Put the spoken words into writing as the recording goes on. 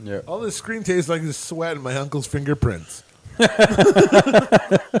Yeah. All this screen tastes like the sweat and my uncle's fingerprints.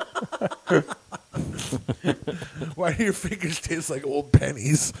 Why do your fingers taste like old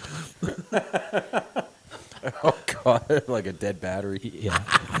pennies? Oh, God. Like a dead battery. Yeah.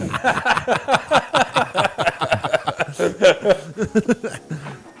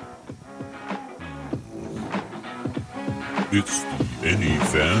 It's the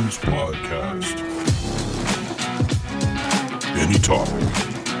AnyFans podcast. Any topic,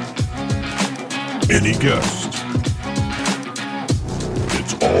 any guest.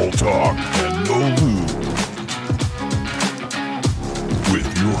 It's all talk and no lube. With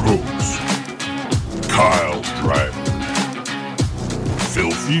your hosts, Kyle Driver,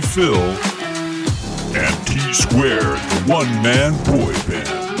 Filthy Phil, and T-Squared, the one-man boy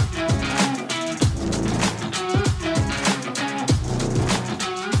band.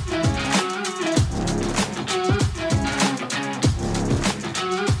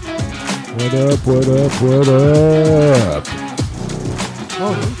 What up, what up, what up?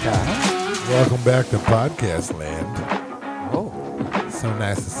 Oh, Kyle. Welcome back to Podcast Land. Oh. So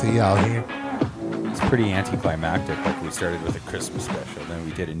nice to see y'all here. It's pretty anticlimactic. Like, we started with a Christmas special, then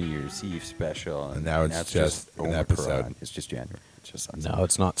we did a New Year's Eve special. And now it's just an Omicron. episode. It's just January. It's just No,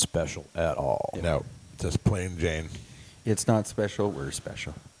 it's not special at all. No, just plain Jane. It's not special. We're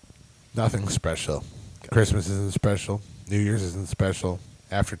special. Nothing special. Christmas isn't special. New Year's isn't special.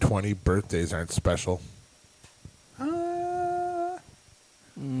 After 20, birthdays aren't special. I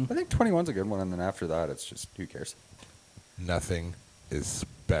think 21's a good one, and then after that, it's just, who cares? Nothing is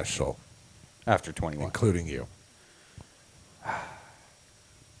special, After 21. including you.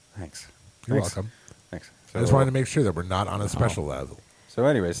 Thanks. You're Thanks. welcome. Thanks. I just wanted to make sure that we're not on a special level. So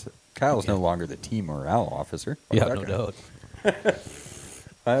anyways, Kyle's no longer the team morale officer. Yeah, Fuck no that doubt. guy.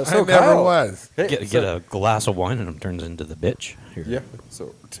 I So never Kyle, was. hey, Get so- a glass of wine and it turns into the bitch. Here. Yeah.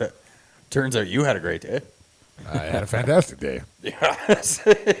 So turns out you had a great day. I had a fantastic day. Yeah.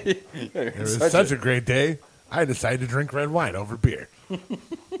 It was such a great day, I decided to drink red wine over beer.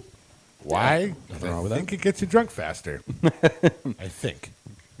 Why? Nothing wrong I with think that. it gets you drunk faster. I think.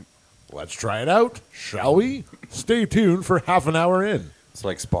 Let's try it out, shall we? Stay tuned for half an hour in. It's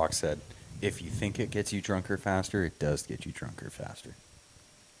like Spock said, if you think it gets you drunker faster, it does get you drunker faster.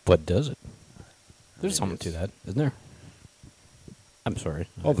 What does it? There's Maybe something to it's- that, isn't there? I'm sorry.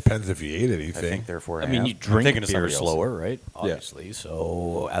 All depends if you ate I anything. think therefore I mean, am. you I'm drink thinking of beer somebody else. slower, right? Obviously.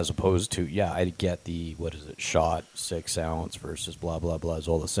 So as opposed to, I get the, what is it, shot, 6 ounce versus blah, blah, blah is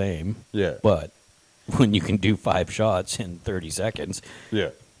all the same. Yeah. But when you can do 5 shots in 30 seconds, Yeah.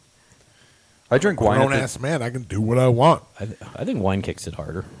 I drink wine. Grown At ass man, I can do what I want. I think wine kicks it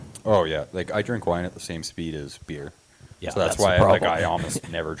harder. oh yeah, like I drink wine at the same speed as beer. Yeah, so that's that's why the like problem. I almost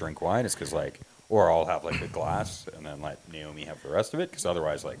never drink wine. It's because like, or I'll have like a glass and then let Naomi have the rest of it. Because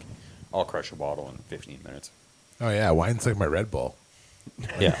otherwise, like, I'll crush a bottle in 15 minutes. Oh yeah, wine's like my Red Bull.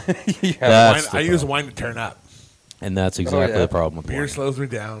 Yeah. Yeah. That's Wine, the I use problem. wine to turn up. And that's exactly yeah. the problem with Beer wine. slows me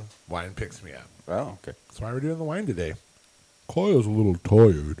down. Wine picks me up. Oh, okay. That's why we're doing the wine today. Kyle's a little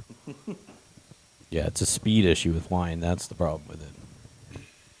tired. Yeah, it's a speed issue with wine. That's the problem with it.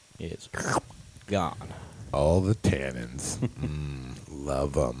 It's gone. All the tannins.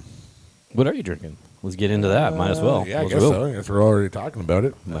 Love them. What are you drinking? Let's get into that. Might as well. Yeah, I Let's guess go. so. I guess we're already talking about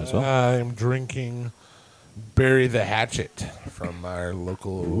it. Might as well. I'm drinking Bury the Hatchet from our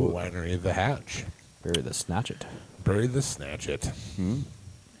local winery, The Hatch. Bury the snatch it. Bury the Snatch It.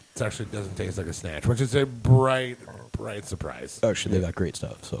 It actually doesn't taste like a snatch, which is a bright surprise. Actually, they got great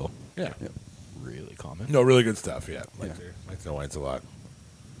stuff, so Yeah. really common. No, really good stuff, yeah. Like Yeah. their wines a lot.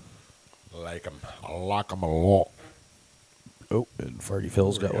 Like them. I like them a lot. Oh, and Farty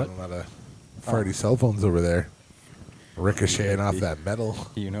Phil's got what? A lot of farty cell phones over there. Ricocheting off that metal.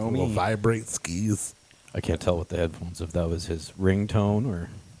 You know Little me. vibrate skis. I can't tell with the headphones if that was his ringtone or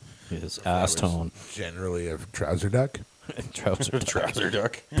his ass That was tone. Generally a trouser duck. Trouser. Trouser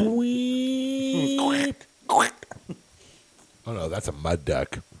duck. Oh no, that's a mud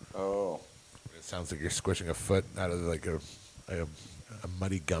duck. Oh. It sounds like you're squishing a foot out of like a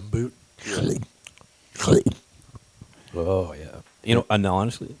muddy gum boot. Oh yeah. You know, and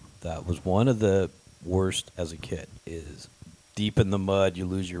honestly, that was one of the worst as a kid. Is deep in the mud, you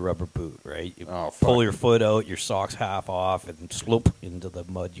lose your rubber boot, right? You Oh, pull fuck. your foot out, your socks half off, and slope into the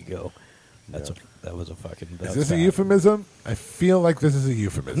mud you go. That was a fucking. Is this a euphemism? I feel like this is a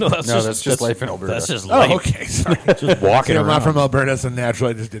euphemism. No, that's No, just that's just life in Alberta. That's just Oh, life. okay. Sorry. Just walking See, I'm around. not from Alberta, so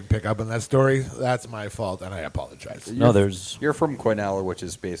naturally I just didn't pick up on that story. That's my fault, and I apologize. No, there's. You're from Quesnel, which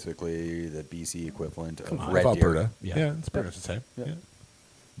is basically the BC equivalent of on. Red Of Deer. Alberta. Yeah. Yeah, it's pretty much the same. Yeah. Yeah.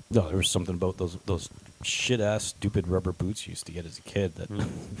 No, there was something about those shit ass stupid rubber boots you used to get as a kid that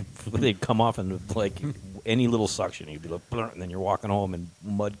they'd come off and like any little suction, you'd be like, "Blur," and then you're walking home in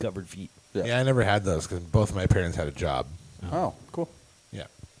mud covered feet. Yeah, I never had those because both of my parents had a job. Oh, cool. Yeah.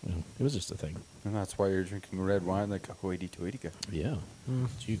 Yeah, it was just a thing. And that's why you're drinking red wine like a hoity-toity guy. Yeah.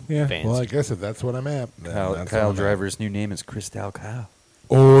 Gee, Yeah. fancy. Well, I guess if that's what I'm at. then that's Kyle what I'm at. Driver's new name is Cristal Kyle.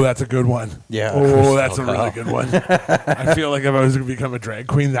 Oh, that's a good one. Yeah. Oh, that's a Kyle. really good one. I feel like if I was going to become a drag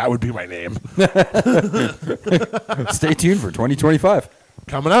queen, that would be my name. Stay tuned for 2025.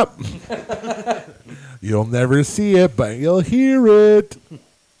 Coming up. You'll never see it, but you'll hear it.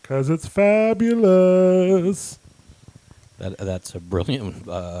 Because it's fabulous. That's a brilliant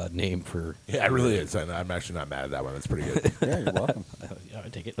name for. Yeah, it really is. And I'm actually not mad at that one. It's pretty good. Yeah, you're welcome. Yeah, I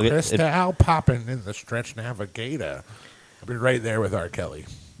take it. Crystal popping in the stretch navigator. I'll be right there with R. Kelly.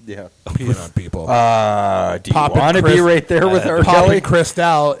 Yeah. Peeing on people. Do you Poppin' want to be right there with R. Popping Kelly?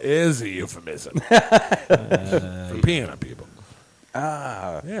 Cristal is a euphemism for peeing on people.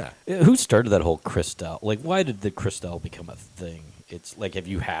 Yeah. Who started that whole Cristal? Like, why did the Cristal become a thing? It's like, if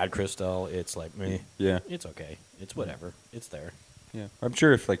you had Cristal, it's like, meh. Yeah. It's okay. It's whatever. It's there. Yeah. I'm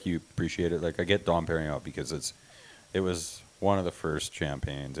sure if like you appreciate it, like I get Dom Perignon because it was one of the first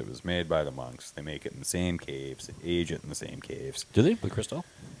champagnes. It was made by the monks. They make it in the same caves. They age it in the same caves. Do they? The Cristal?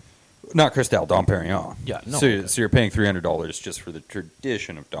 Not Cristal, Dom Perignon. Yeah, no, So, okay. so you're paying $300 just for the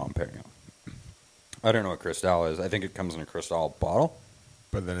tradition of Dom Perignon. I don't know what Cristal is. I think it comes in a Cristal bottle.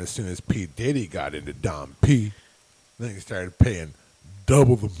 But then as soon as P. Diddy got into Dom P, then he started paying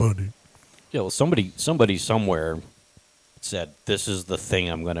double the money. Yeah, well, somebody somewhere said, this is the thing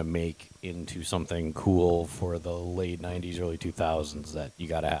I'm going to make into something cool for the late 90s, early 2000s that you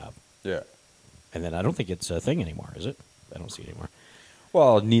got to have. Yeah. And then I don't think it's a thing anymore, is it? I don't see it anymore.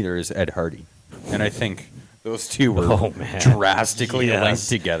 Well, neither is Ed Hardy. And I think those two were Oh, man. drastically Yes. linked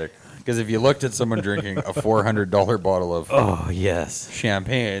together. Because if you looked at someone drinking a $400 bottle of Oh, yes.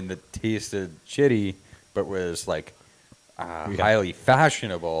 champagne that tasted shitty but was like highly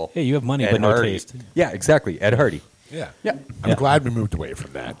fashionable. Hey, you have money, Ed but no Hardy. taste. Yeah, exactly. Ed Hardy. Yeah. Yeah. I'm Yeah. glad we moved away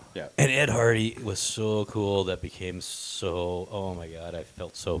from that. Yeah. And Ed Hardy was so cool. That became so, oh my God, I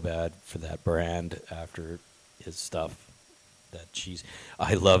felt so bad for that brand after his stuff. That cheese.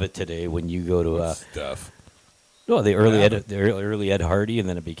 I love it today when you go to Stuff. no, the early Ed Hardy, and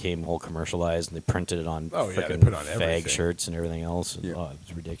then it became all commercialized, and they printed it on Oh, yeah, they frickin' put on fag everything. shirts and everything else. And, Yeah. Oh, it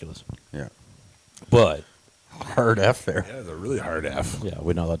was ridiculous. Yeah. But Hard F there. Yeah, it's a really hard F. yeah,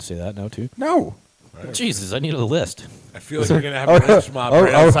 we're not allowed to say that now too. No. Jesus, I need a list. I feel like you're going to have a lynch mob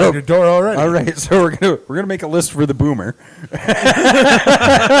right outside your door already. All right, so we're gonna make a list for the boomer. Hey,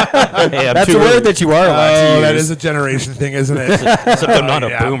 I'm That's too a word early. that you are allowed to Oh, use. that is a generation thing, isn't it? Except I'm not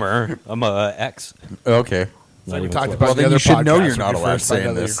Yeah. a boomer. I'm a X. Okay. Like we even talked close. about Well, the then other you should know podcast you're when not you allowed first find saying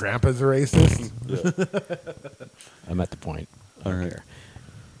out that this. Your grandpa's a racist. I'm at the point. I don't care.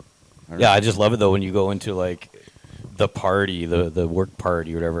 Yeah, I just love it though when you go into like the party, the work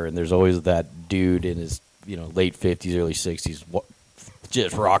party or whatever, and there's always that dude in his late 50s, early 60s,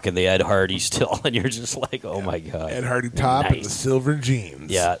 just rocking the Ed Hardy still, and you're just like, oh my God. Ed Hardy top and the Nice. silver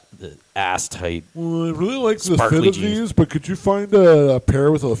jeans. Yeah, the ass tight. Well, I really like the Sparkly fit of jeans. these, but could you find a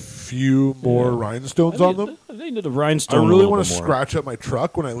pair with a few more rhinestones on them? I need the I rhinestone. really want to scratch up my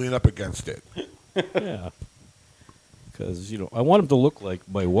truck when I lean up against it. Yeah, because I want them to look like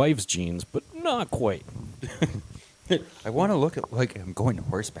my wife's jeans, but not quite. I want to look at like I'm going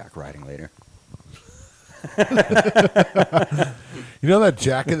horseback riding later. You know that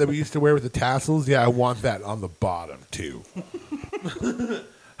jacket that we used to wear with the tassels? Yeah, I want that on the bottom, too.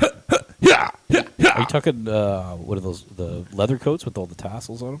 Yeah. Are you talking what are those, the leather coats with all the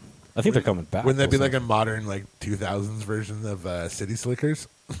tassels on them? I think they're coming back. Wouldn't that be those like a things. modern, 2000s version of City Slickers?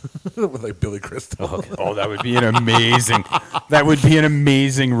 With, Billy Crystal. Oh, okay. Oh, that would be an amazing. That would be an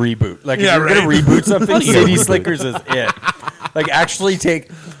amazing reboot. Like Yeah, if you're gonna right. reboot something, Funny City reboot. Slickers is it. Like actually take,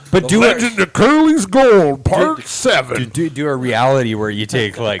 but The do Legend of Curly's Gold, Part 7. do a reality where you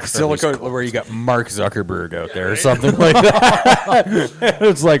take like Curly's silicone, Gold. where you got Mark Zuckerberg out there or something like that.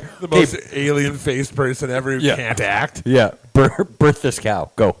 It's like The most alien-faced person ever who Yeah. can't act. yeah, birth this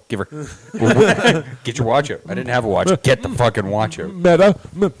cow. Go, give her. Get your watch out. I didn't have a watch. Get the fucking watch out. Meta.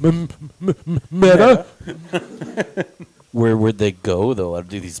 Meta. Where would they go though?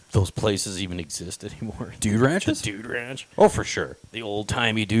 Do those places even exist anymore? Dude ranches? The Dude Ranch, Oh, for sure. the old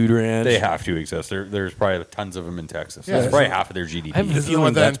timey Dude Ranch. They have to exist. There's probably tons of them in Texas. Yeah, That's probably so- half of their GDP. I have a Isn't feeling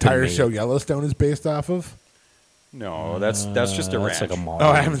what that that's been entire made. show Yellowstone is based off of? No, that's just a ranch. That's like a modern.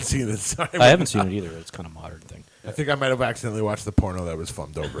 Oh, I haven't seen it. Sorry. I haven't seen it either. It's kind of modern thing. I think I might have accidentally watched the porno that was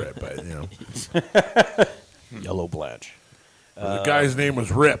filmed over it, but. Yellow Blanche. Well, the guy's name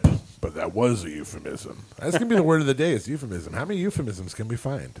was Rip, but that was a euphemism. That's going to be the word of the day, is euphemism. How many euphemisms can we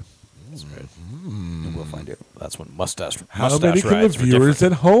find? That's right. We'll find it. That's when mustache. How mustache many can the rides were viewers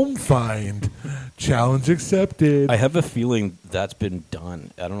different. at home find? Challenge accepted. I have a feeling that's been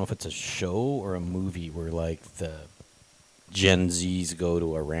done. I don't know if it's a show or a movie where like the Gen Zs go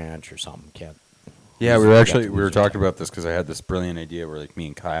to a ranch or something. Can't. Yeah, we were losing talking about this because I had this brilliant idea where like me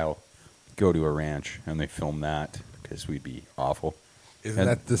and Kyle go to a ranch and they film that because we'd be awful. Isn't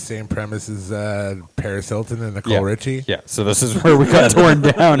that the same premise as Paris Hilton and Nicole Yeah. Richie? Yeah, so this is where we got torn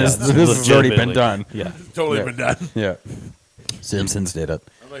down. This has already been legitimately- done. Yeah. Totally Yeah. been done. Yeah. Simpsons did it.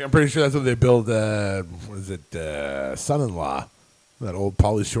 I'm pretty sure that's what they build, what is it, Son-in-Law, that old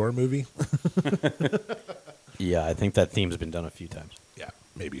Pauly Shore movie. Yeah, I think that theme's been done a few times, Yeah,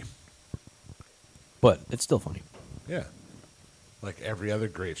 maybe. but it's still funny. Yeah. Like every other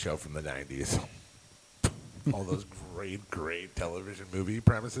great show from the 90s. All those great television movie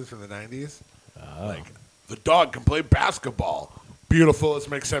premises from the 90s. Like, the dog can play basketball. Beautiful. Let's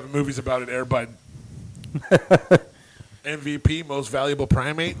make 7 movies about it, Air Bud. MVP, most valuable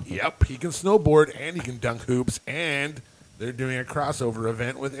primate. Yep, he can snowboard and he can dunk hoops. And they're doing a crossover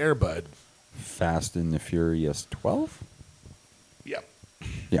event with Air Bud. Fast and the Furious 12? Yep.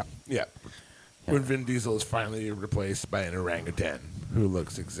 Yeah. Yeah. When Vin Diesel is finally replaced by an orangutan who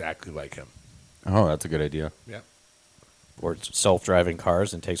looks exactly like him. Oh, that's a good idea. Yep. Or it's self-driving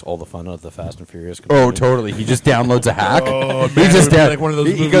cars and takes all the fun out of the Fast and Furious. Oh, community. totally. He just downloads a hack. Oh, he man, just it would be like one of those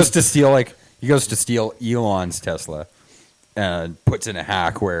he movies- goes to steal Elon's Tesla and puts in a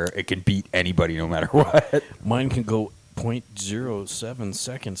hack where it can beat anybody no matter what. Mine can go 0.07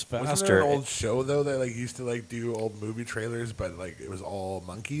 seconds Wasn't faster. there an old show though that like used to like do old movie trailers, but like it was all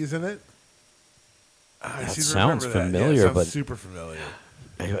monkeys in it? I That seem to sounds remember that. familiar, yeah, it sounds but- super familiar.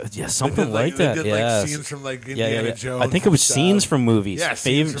 Yeah, something They did, like they that. did, Yeah, like scenes from like Indiana Jones. I think it was and stuff. scenes from movies. Yeah,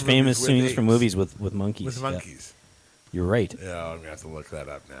 scenes from famous movies with scenes from apes. movies with monkeys. with yeah. monkeys. You're right. Yeah, I'm gonna have to look that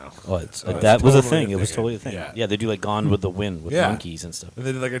up now. Oh, it's, Oh, it's that was a totally thing. a It was thing. totally a thing. Yeah. Yeah, they do like Gone with the Wind with Yeah. monkeys and stuff. And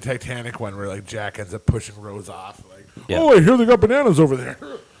they did like a Titanic one where like Jack ends up pushing Rose off. Like, Yeah. oh, I hear they got bananas over there.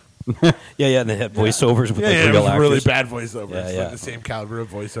 Yeah, and they had voiceovers with Yeah, like yeah, it real was actors. really bad voiceovers. Yeah, It's yeah. like the same caliber of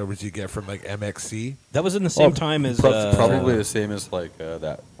voiceovers you get from like MXC. That was in the same time as Probably the same as like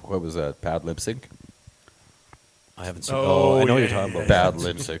that. What was that? Bad lip sync? I haven't seen. Oh, I know what yeah, you're talking yeah, about. Bad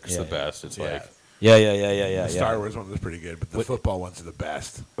lip sync's Yeah, the yeah. best. It's Yeah. like Yeah. The Star Wars one was pretty good, but the What- football ones are the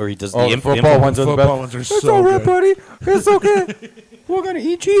best. Or he does oh, the the football ones are the Football best. ones are It's so all right, good. buddy. It's okay. We're gonna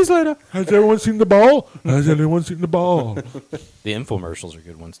eat cheese later. Has everyone seen the ball? Has anyone seen the ball? The infomercials are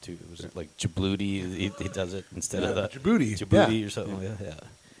good ones too. It was like Djibouti. He does it instead of that Djibouti. or something. Like that. Yeah.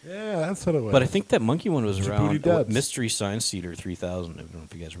 Yeah, that's what it was. But I think that monkey one was Djibouti around dubs. Mystery Science Theater 3000. I don't know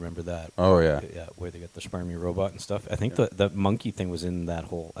if you guys remember that. Oh yeah. Yeah, where they got the Spermie robot and stuff. I think the monkey thing was in that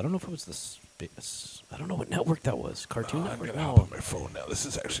whole. I don't know if it was I don't know what network that was. Cartoon I'm Network. gonna No. hop on my phone now. This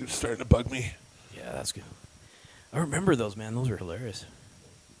is actually starting to bug me. Yeah, that's good. I remember those, man. Those were hilarious.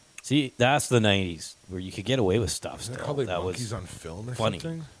 See, that's the '90s where you could get away with stuff. Isn't that Still. called like That monkeys was on film or funny.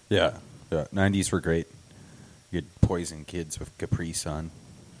 something? Yeah. Yeah. 90s were great. You'd poison kids with Capri Sun.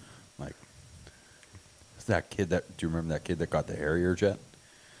 Like that kid do you remember that kid that got the Harrier jet?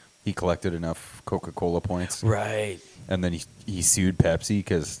 He collected enough Coca-Cola points. right. And then he sued Pepsi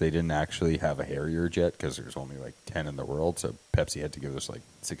because they didn't actually have a Harrier jet because there's only like 10 in the world. So Pepsi had to give this like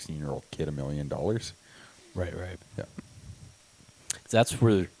 16-year-old kid $1 million. Right. Yeah. That's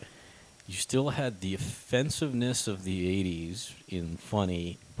where you still had the offensiveness of the '80s in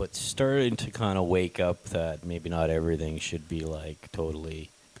funny, but starting to kind of wake up that maybe not everything should be like totally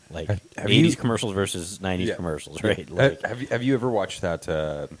like Have 80s you- commercials versus 90s Yeah. commercials, right? Yeah. Like, Have you ever watched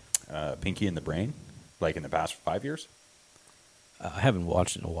that Pinky and the Brain? Like in the past 5 years? I haven't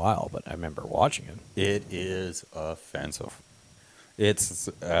watched it in a while, but I remember watching it. It is offensive. It's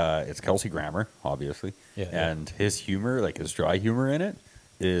Kelsey Grammer, obviously, Yeah, and his humor, like his dry humor in it,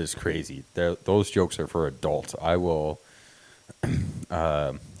 is crazy. Those jokes are for adults. I will,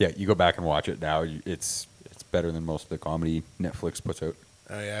 you go back and watch it now. It's better than most of the comedy Netflix puts out.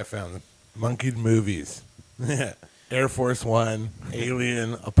 Oh yeah, I found them. Monkeyed movies. Air Force One,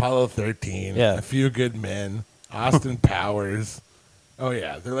 Alien, Apollo 13, Yeah. A Few Good Men, Austin Powers. Oh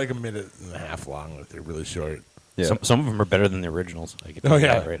yeah, they're like a minute and a half long, but they're really short. Yeah, Some of them are better than the originals. I can Oh, tell you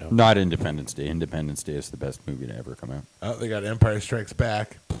yeah. that right now. not Independence Day. Independence Day is the best movie to ever come out. Oh, they got Empire Strikes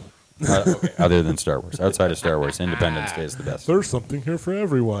Back. Okay, other than Star Wars, outside of Star Wars, Independence Day is the best. There's something here for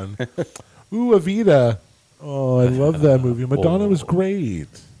everyone. Ooh, Evita. Oh, I love that movie. Madonna was great.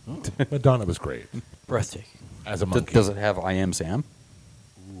 Madonna was great Breathtaking. as a monkey. Does it have I Am Sam?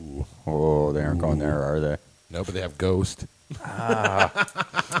 Ooh. Oh, they aren't going there, are they? No, but they have Ghost.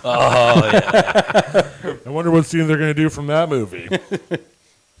 Oh yeah. I wonder what scene they're going to do from that movie.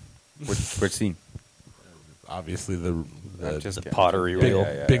 Which scene? Obviously, I'm the just The kidding. pottery Yeah, wheel.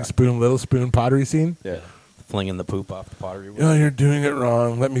 yeah, big yeah. spoon, little spoon pottery scene. Yeah. Flinging the poop off the pottery wheel. No, you're doing it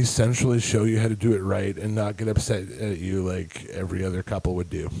wrong. Let me sensually show you how to do it right and not get upset at you like every other couple would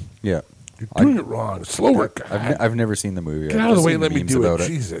do. Yeah. You're doing it wrong. Slower. I've never seen the movie. Get I've out of the just way seen and let me memes do about it.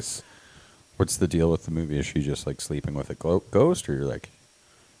 Jesus. What's the deal with the movie? Is she just like sleeping with a ghost, or you're like?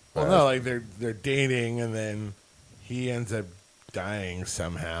 Well, no, like they're dating and then he ends up dying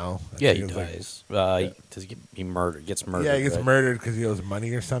somehow. I Yeah, think he it was like- dies. Does he get gets murdered? yeah, he gets right? murdered because he owes money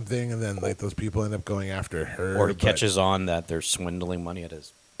or something, and then like those people end up going after her. Or he but- catches on that they're swindling money at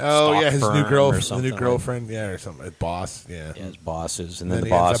his Oh stock yeah, his new firm or girlfriend, the something new like- girlfriend, yeah, or something. His boss, yeah. Yeah, his bosses, and Then then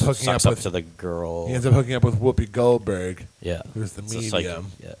the he ends boss up hooking sucks up up with- to the girl. He ends up hooking up with Whoopi Goldberg, yeah, who's the It's a psychic,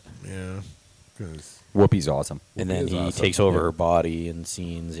 medium. yeah, Yeah, 'cause- Whoopi's awesome. and Whoopi then is he awesome. takes over Yeah. her body in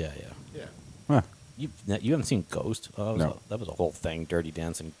scenes. Yeah, yeah. yeah. Huh. You haven't seen Ghost? Oh, No. that was a whole thing. Dirty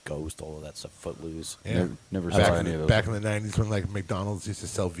Dancing, Ghost, all of that stuff. Footloose. Yeah. Never Back, saw in any the, of those. back in the 90s when like McDonald's used to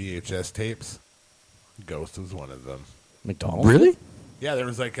sell VHS tapes, Ghost was one of them. McDonald's. Really? Yeah, there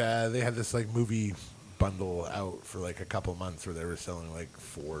was like they had this like movie bundle out for like a couple months where they were selling like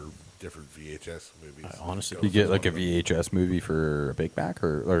 4 different VHS movies. I honestly- Ghost You get was like a one of them. VHS movie for a Big Mac,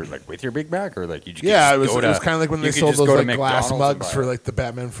 or like with your Big Mac, or like you just Yeah, it go was to- kind of like when you they could sold just those go to like glass McDonald's and mugs buy for it. like the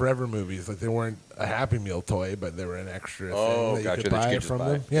Batman Forever movies. Like they weren't a Happy Meal toy, but they were an extra Oh, thing that gotcha, you could that you buy could just from buy.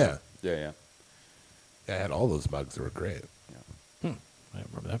 them. Yeah. Yeah. I had all those mugs. They were great. I don't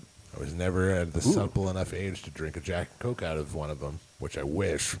remember that. I was never at the supple enough age to drink a Jack and Coke out of one of them, which I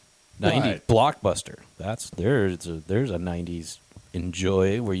wish. 90s Blockbuster. There's a 90s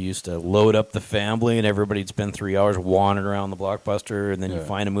enjoy where you used to load up the family and everybody'd spend 3 hours wandering around the Blockbuster, and then you Yeah.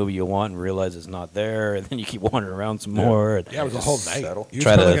 find a movie you want and realize it's not there, and then you keep wandering around some more. And Yeah, it was a whole night. settle. You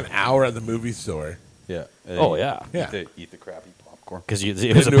Try spent to- like an hour at the movie store. Yeah. Oh, yeah. Yeah. Eat the crappy popcorn. because it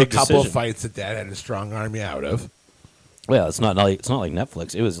It was a a big couple of decision. fights that Dad had to strong arm you out of. Well, it's not like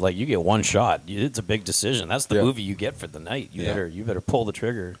Netflix. It was like you get one shot. It's a big decision. That's the Yeah. movie you get for the night. You better pull the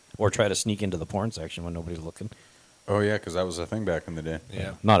trigger or try to sneak into the porn section when nobody's looking. Oh yeah, because that was a thing back in the day.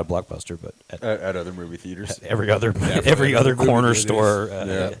 Yeah. Not a Blockbuster, but At other movie theaters. every other every other movie corner theaters. store.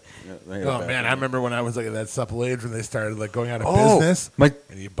 They had Oh back man, in I the- remember when I was like at that supple age when they started like going out of Oh, business, my-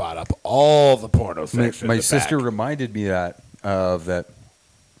 and you bought up all the porno My, section. my in the sister back. reminded me that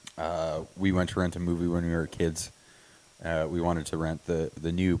we went to rent a movie when we were kids. We wanted to rent the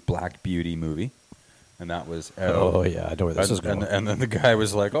new Black Beauty movie, and that was out. Oh yeah, I know where this is and, going. and then the guy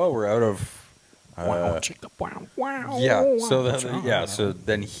was like, "Oh, we're out of." Yeah. So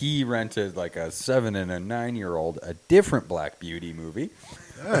then he rented like a 7 and a 9-year-old a different Black Beauty movie,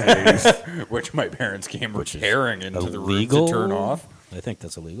 which my parents came tearing into the room Illegal? to turn off. I think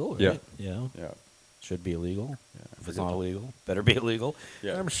that's illegal. Right? Yeah. Yeah. Yeah. Should be illegal. If it's not illegal, better be illegal.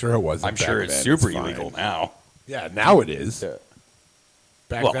 Yeah. I'm sure it wasn't. I'm sure back it's then. super fine. illegal now. Yeah, now it is. Yeah.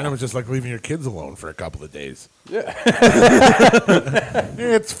 Back Well- then, it was just like leaving your kids alone for a couple of days. Yeah.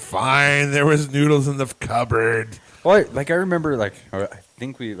 It's fine. There was noodles in the cupboard. Well, I remember, I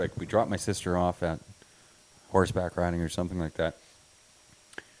think we dropped my sister off at horseback riding or something like that.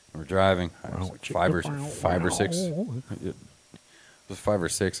 We're driving. I was like five or six. It was 5 or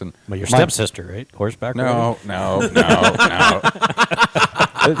 6, and But your my- stepsister, right? Horseback. No.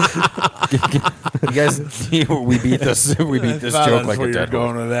 You guys, we beat this. We beat this I thought joke that's like where a you're dead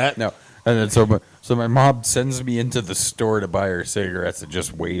going horse. with that. No, and then so my mom sends me into the store to buy her cigarettes and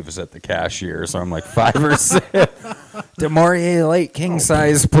just waves at the cashier. So I'm like 5 or 6. Demorier light king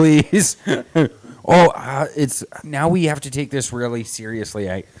size, please. It's now we have to take this really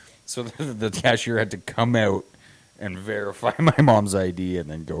seriously. So the cashier had to come out and verify my mom's ID and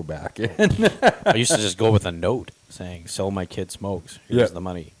then go back in. I used to just go with a note saying, "Sell my kid smokes. Here's Yeah. the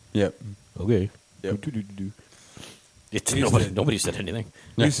money." Yep. Okay. Yep. It's Used nobody. to- Nobody said anything.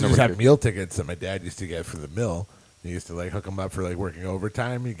 We used to just nobody have did. meal tickets that my dad used to get from the mill. He used to hook them up for working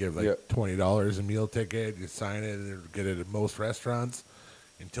overtime. He'd give Yep. $20 a meal ticket. You sign it and get it at most restaurants.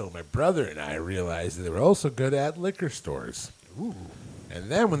 Until my brother and I realized that they were also good at liquor stores. Ooh. And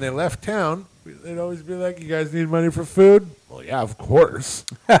then when they left town, they'd always be like, "You guys need money for food?" Well, yeah, of course.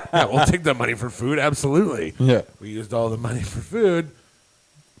 Yeah, we'll take the money for food. Absolutely. Yeah. We used all the money for food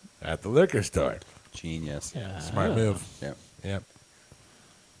at the liquor store. Genius. Yeah. Smart move. Yep. Yep.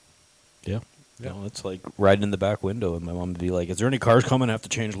 Yeah. Yeah. No, it's like riding in the back window, and my mom would be like, "Is there any cars coming? I have to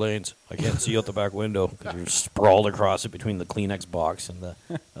change lanes. I can't see out the back window." 'Cause you're sprawled across it between the Kleenex box and the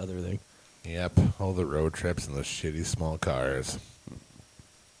other thing. Yep. All the road trips and those shitty small cars.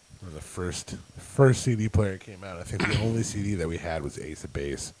 when the first CD player came out. I think the only CD that we had was Ace of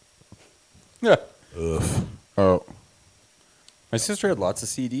Base. Yeah. Ugh. Oh. My sister had lots of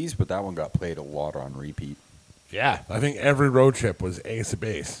CDs, but that one got played a lot on repeat. Yeah, I think every road trip was Ace of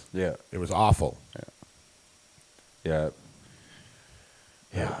Base. Yeah. It was awful. Yeah.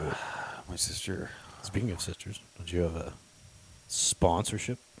 Yeah. My sister. Speaking of sisters, don't you have a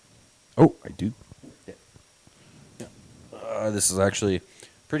sponsorship? Oh, I do. Yeah. This is actually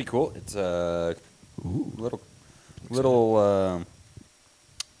pretty cool. It's a little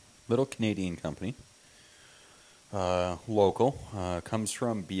Canadian company. Local. Comes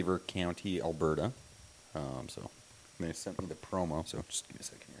from Beaver County, Alberta. So they sent me the promo. So just give me a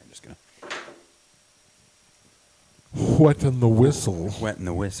second here. I'm just gonna What in the whistle? wet in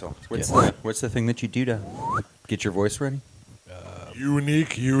the whistle. Yeah. What's the thing that you do to get your voice ready?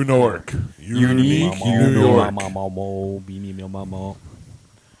 Unique Unork. Unique New York.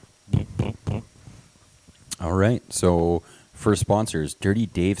 All right. So first sponsor is Dirty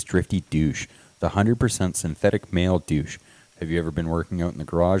Dave's Drifty Douche, the 100% synthetic male douche. Have you ever been working out in the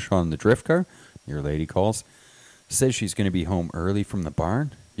garage on the drift car? Your lady calls, says she's going to be home early from the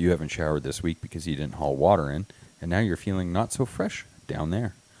barn. You haven't showered this week because you didn't haul water in, and now you're feeling not so fresh down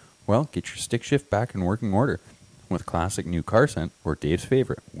there. Well, get your stick shift back in working order with classic new car scent or Dave's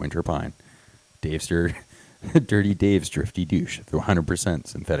favorite, Winter Pine. Dirty Dave's Drifty Douche, the 100%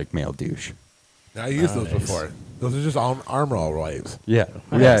 synthetic male douche. Now, I used those Nice. before. Those are just arm roll wipes. Yeah.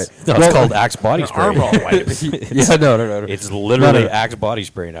 Yeah, no, it's called Axe body spray. Arm roll wipes. Yeah, no. It's literally No. Axe body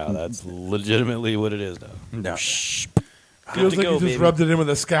spray now. That's legitimately what it is now. No. Shh. Feels to like go, you just baby. rubbed it in with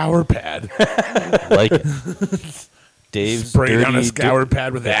a scour pad. Like it. Dave's Spray dirty down a scour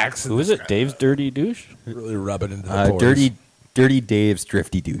pad with Axe. Who is it? Dave's dirty douche. Really rub it into the pores. Dirty Dave's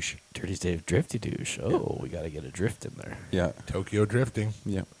Drifty Douche. Dirty Dave drifty douche. Oh, we got to get a drift in there. Yeah. Tokyo drifting.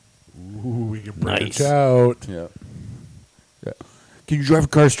 Yeah. Ooh, we can branch Nice. out. Yeah. Yeah. Can you drive a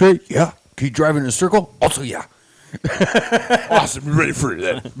car straight? Yeah. Can you drive in a circle? Also, yeah. Awesome. You ready for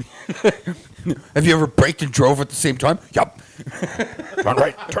that? Have you ever braked and drove at the same time? Yup. Run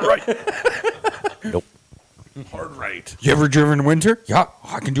right, turn right. Nope. Hard right. You ever driven in winter? Yeah.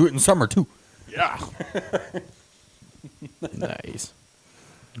 I can do it in summer too. Yeah. Nice.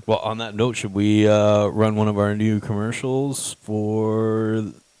 Well, on that note, should we run one of our new commercials for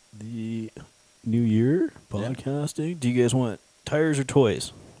the new year podcasting? Do you guys want tires or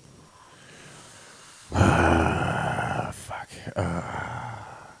toys? Fuck.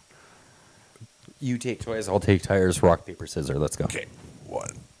 You take toys, I'll take tires. Rock, paper, scissors. Let's go. Okay. 1,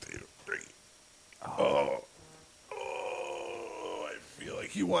 2, 3. Oh, I feel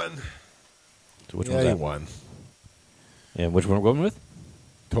like you won. So which Yeah, one's you that? won. And which one we're going with?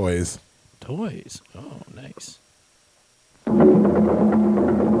 Toys. Toys. Oh, nice.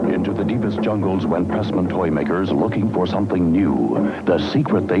 Into the deepest jungles went Pressman toy makers looking for something new. The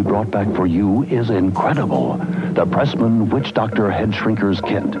secret they brought back for you is incredible. The Pressman Witch Doctor Head Shrinkers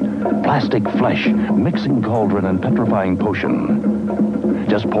Kit. Plastic flesh, mixing cauldron, and petrifying potion.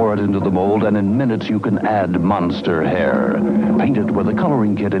 Just pour it into the mold, and in minutes you can add monster hair. Paint it with a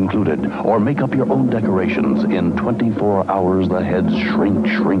coloring kit included, or make up your own decorations. In 24 hours, the heads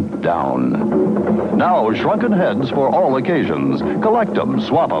shrink down. Now, shrunken heads for all occasions. Collect them,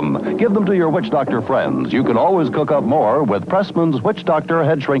 swap them, give them to your Witch Doctor friends. You can always cook up more with Pressman's Witch Doctor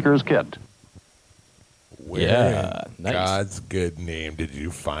Head Shrinkers Kit. Where Yeah, in nice. God's good name did you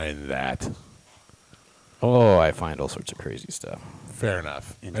find that? Oh, I find all sorts of crazy stuff. Fair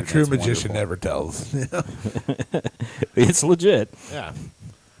enough. A Internet's true magician wonderful. never tells. It's legit. Yeah.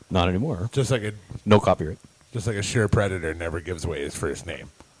 Not anymore. Just like No copyright. a sure predator never gives away his first name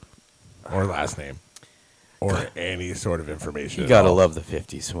or last name or any sort of information. You at gotta all. love the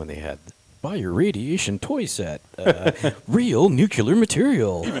 50s when they had buy your radiation toy set. Real nuclear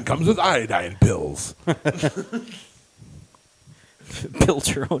material. Even comes with iodine pills.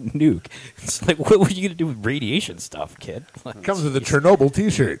 Built your own nuke. It's like, what were you gonna do with radiation stuff, kid? Like, Comes with a Chernobyl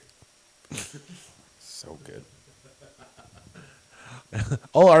T-shirt. So good.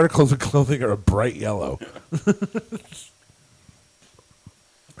 All articles of clothing are a bright yellow.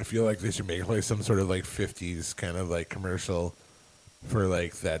 I feel like they should make like some sort of like 50s kind of like commercial for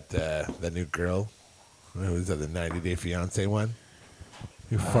like that new girl. Who was that, the 90 Day Fiance one?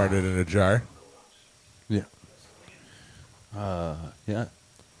 Who farted in a jar? Yeah. Yeah.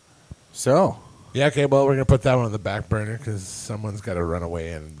 So, Yeah, okay, well, we're going to put that one on the back burner because someone's got to run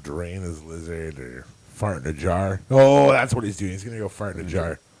away and drain his lizard or fart in a jar. Oh, that's what he's doing. He's going to go fart in a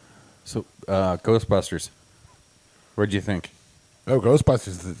jar. Ghostbusters. What'd you think? Oh,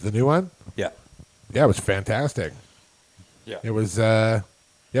 Ghostbusters, the new one? Yeah. Yeah, it was fantastic. Yeah. It was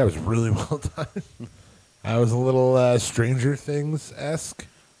Yeah, it was really well done. I was a little Stranger Things-esque,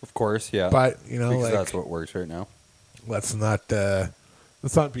 Of course, yeah. but you know, because like that's what works right now. let's not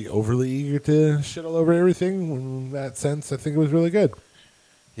be overly eager to shit all over everything. In that sense, I think it was really good.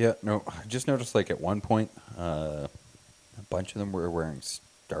 Yeah, no, I just noticed like at one point, a bunch of them were wearing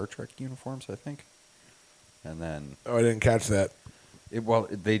Star Trek uniforms, I think, and then Oh, I didn't catch that. they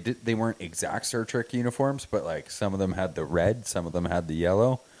weren't exact Star Trek uniforms, but like some of them had the red, some of them had the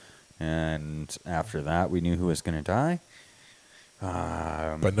yellow, and after that we knew who was going to die.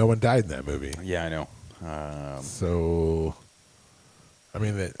 But no one died in that movie. Yeah, I know. So, I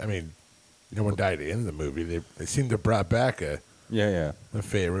mean, no one died in the movie. They seem to have brought back a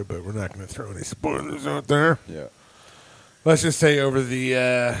favorite, but we're not going to throw any spoilers out there. Yeah. Let's just say over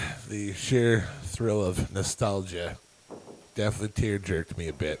the sheer thrill of nostalgia, definitely tear jerked me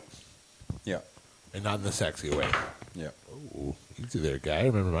a bit, Yeah. and not in the sexy way. Yeah. Oh, easy there, guy. I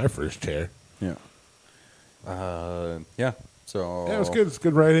remember my first chair. Yeah. Yeah. So Yeah, it was good. It's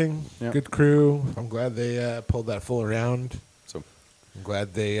good writing, Yeah. good crew. I'm glad they pulled that full around. So I'm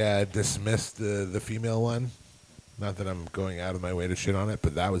glad they dismissed the female one. Not that I'm going out of my way to shit on it,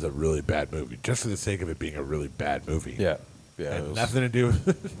 but that was a really bad movie, just for the sake of it being a really bad movie. yeah. Yeah. It it had was- nothing to do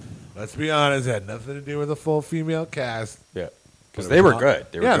with, let's be honest, it had nothing to do with a full female cast. Yeah. Because they were good.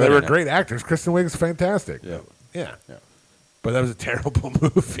 They They were in it. great actors. Kristen Wiig's fantastic. Yeah. Yeah. Yeah. But that was a terrible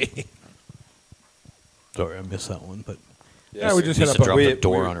movie. Sorry, I missed that one, but Yeah, we just she hit used up to a drop the we-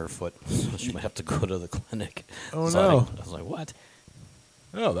 door we- on her foot, so she might have to go to the clinic. Oh, So no. I was like, what?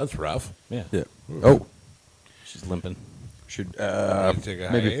 Oh, that's rough. Yeah. Yeah. Oh, She's limping. should You take a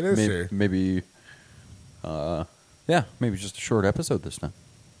maybe hiatus, or? maybe maybe just a short episode this time.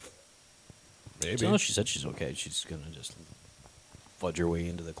 Maybe. So she said she's okay. She's going to just fudge her way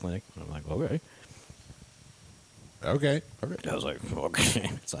into the clinic. And I'm like, okay. Okay. I was like,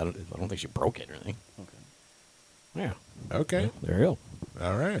 okay. So I don't think she broke it or anything. Okay. Yeah. Okay. There you go.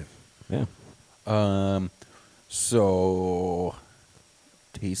 All right. Yeah. So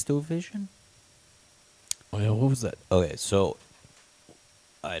Taste-O-Vision? Oh, yeah, what was that? Okay, so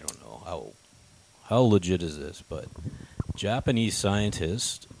I don't know how legit is this, but Japanese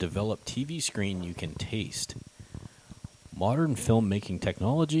scientists developed TV screen you can taste. Modern filmmaking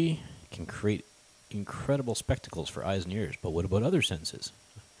technology can create incredible spectacles for eyes and ears, but what about other senses?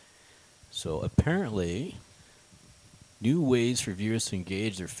 So apparently, new ways for viewers to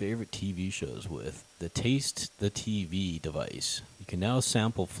engage their favorite TV shows with the Taste the TV device. You can now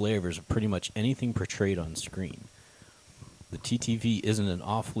sample flavors of pretty much anything portrayed on screen. The TTV isn't an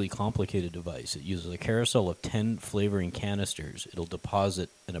awfully complicated device. It uses a carousel of 10 flavoring canisters. It'll deposit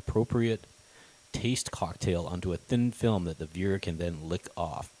an appropriate taste cocktail onto a thin film that the viewer can then lick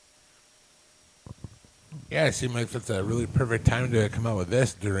off. Yeah, it seemed like it's a really perfect time to come out with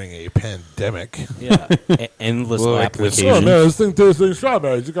this during a pandemic. Yeah, endless Well, like this- applications. this thing tastes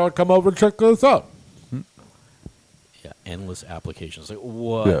strawberries. You gotta come over and check this out. Yeah, endless applications. Like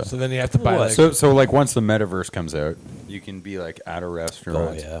what? Yeah. So then you have to buy What? like So like once the metaverse comes out, you can be like at a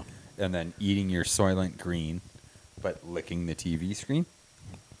restaurant Oh, yeah. and then eating your Soylent Green, but licking the TV screen.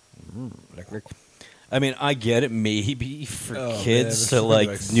 I mean, I get it. Maybe for Oh, man, kids this to is like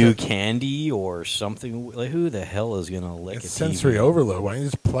like new sen- candy or something. Like, who the hell is gonna lick it's a sensory TV? overload. Why don't you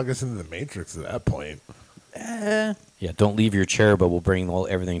just plug us into the Matrix at that point? Yeah, don't leave your chair, but we'll bring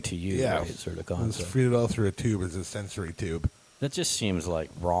everything to you. Yeah. Right? Sort of Let's concept. feed it all through a tube as a sensory tube. That just seems like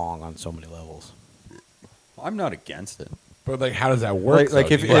wrong on so many levels. I'm not against it. But like, how does that work? Like,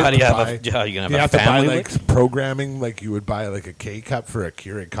 though? if- you Well, how do you to have buy- how are you gonna do you have have a to buy family? like programming like you would buy like a K cup for a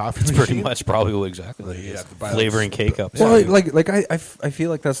Keurig coffee That's machine? pretty much probably what exactly Like, it you is. have to buy, like, Flavoring K cups. Yeah. Well, like I feel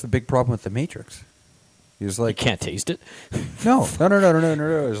like that's the big problem with the Matrix. He's You like, can't taste it. no. It's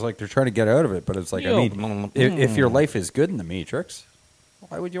like they're trying to get out of it, but it's like, I mean, if your life is good in the Matrix,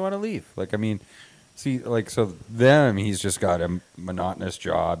 why would you want to leave? Like, I mean, see, like, so them, he's just got a monotonous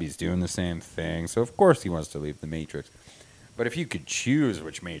job. He's doing the same thing, so of course he wants to leave the Matrix. But if you could choose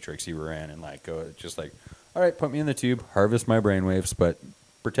which Matrix you were in, and like go, just like, all right, put me in the tube, harvest my brainwaves, but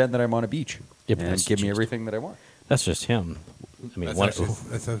pretend that I'm on a beach Yeah, but and that's give me just- everything that I want. That's just him. I mean,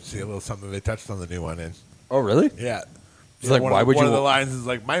 That's actually a little something they touched on the new one. And Oh, really? yeah, It's like, one why of, would one you? of the lines is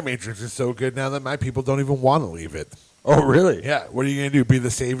like, my Matrix is so good now that my people don't even want to leave it. Oh, really? Yeah, what are you gonna do? Be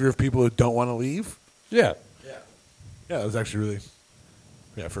the savior of people who don't want to leave? Yeah. Yeah, that was actually really.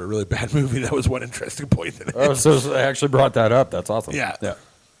 Yeah, for a really bad movie, that was one interesting point. In it. Oh, so I actually brought that up. That's awesome. Yeah. Yeah.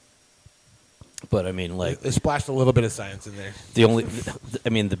 but I mean, like They splashed a little bit of science in there.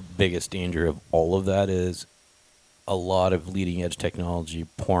 the biggest danger of all of that is a lot of leading edge technology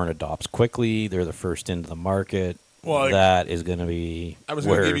porn adopts quickly. They're the first into the market. Well, like, that is going to be I was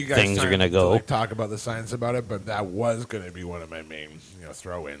going to where give you guys things time are going to go. like, talk about the science about it, but that was going to be one of my main,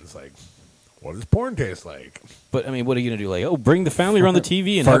 throw-ins. Like, what does porn taste like? But, I mean, what are you going to do? Like, bring the family around the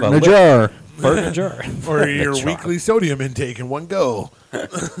TV and Fart have in a lick- jar. Fart in a jar. Or your jar. weekly sodium intake in one go.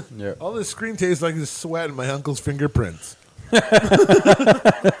 Yeah. All this screen tastes like the sweat and my uncle's fingerprints.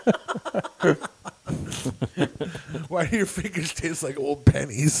 Why do your fingers taste like old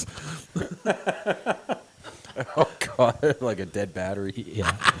pennies? Oh God, like a dead battery.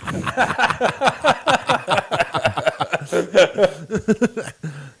 Yeah.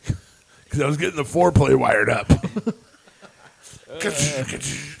 Because I was getting the foreplay wired up.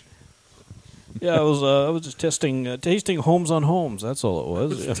 Yeah, I was just tasting homes on homes. That's all it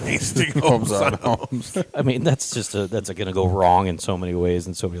was. Tasting Homes homes on on homes. I mean, that's going to go wrong in so many ways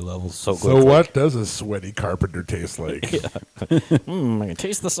and so many levels. So So what does a sweaty carpenter taste like? I can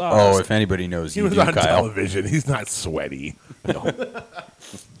taste the sauce. Oh, if anybody knows, He you was do, on Kyle. television. He's not sweaty.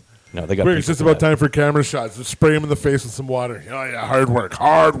 No, they got. Quick, it's people just for about that. time for camera shots. Just spray him in the face with some water. Oh, yeah, hard work.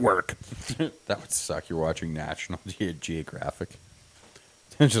 Hard work. That would suck. You're watching National Geographic.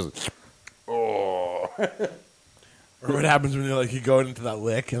 It's just, oh. Or what happens when you go into that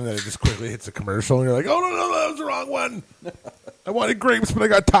lick and then it just quickly hits a commercial and you're like, oh, no, that was the wrong one. I wanted grapes, but I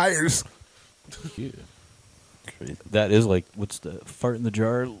got tires. That is like, what's the fart in the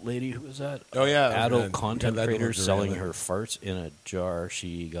jar lady? Who was that? Oh, yeah. Adult content that creator one's selling around. her farts in a jar.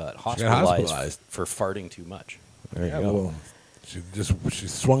 She got got hospitalized, hospitalized. for farting too much. There Yeah, you go. well, she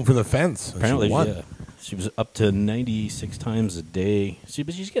swung for the fence. And Apparently, she won. yeah, she was up to 96 times a day.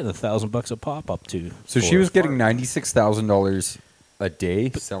 But she's getting $1,000 a pop up to. So for she was a getting fart. $96,000 a day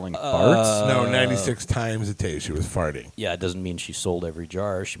selling farts. No, 96 times a day she was farting. Yeah, it doesn't mean she sold every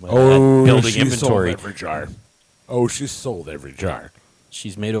jar. She might have had building she inventory. sold every jar. Oh, she sold every jar.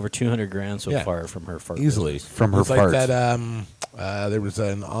 She's made over $200,000 so Yeah. far from her fart Easily. business. From her It's like farts. that, there was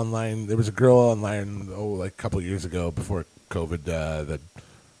a girl online, like a couple of years ago before COVID, that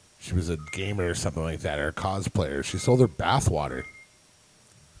she was a gamer or something like that, or a cosplayer. She sold her bathwater.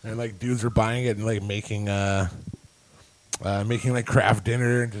 And like dudes were buying it and like making like craft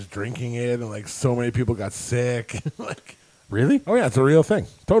dinner and just drinking it, and like so many people got sick. Like, Really? oh yeah, it's a real thing.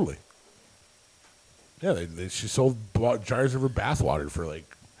 Totally. Yeah, she sold jars of her bathwater for like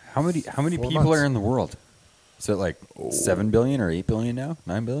How many 4 people months. are in the world? Is it like 7 billion or 8 billion now?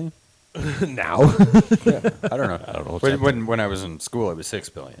 9 billion? now. I don't know. I don't know. When I was in school, it was 6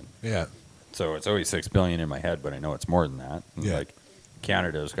 billion. Yeah. So it's always 6 billion in my head, but I know it's more than that. And Yeah. Like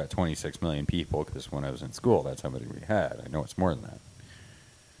Canada's got 26 million people because when I was in school, that's how many we had. I know it's more than that.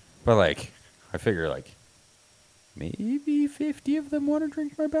 But like, I figure like maybe 50 of them want to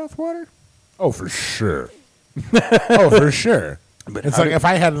drink my bathwater. Oh, for sure. Oh, for sure. But It's how like do- if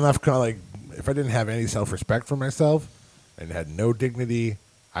I had enough, if I didn't have any self-respect for myself and had no dignity,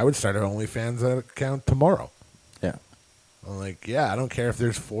 I would start an OnlyFans account tomorrow. Yeah. I'm like, yeah, I don't care if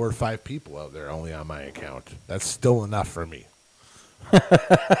there's 4 or 5 people out there only on my account. That's still enough for me.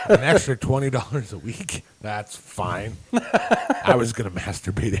 An extra $20 a week, that's fine. I was going to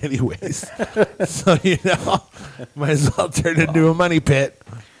masturbate anyways. So, might as well turn it into a money pit.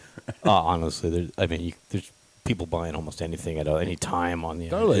 Honestly, there's people buying almost anything at any time on the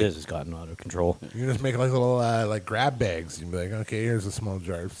internet. Totally. It has gotten out of control. You can just make like little like grab bags. You can be like, okay, here's a small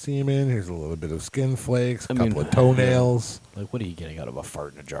jar of semen. Here's a little bit of skin flakes, a couple of toenails. Like, what are you getting out of a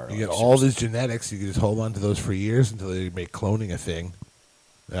fart in a jar? You Like, get all seriously. these genetics. You can just hold on to those for years until they make cloning a thing.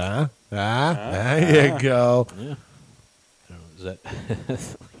 There you go. Yeah. I don't know, is that?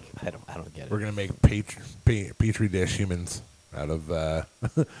 I don't get it. We're gonna make petri dish humans out of out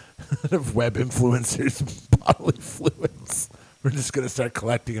of web influencers, bodily fluids. We're just gonna start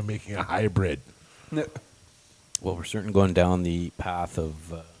collecting and making a hybrid. Well, we're certainly going down the path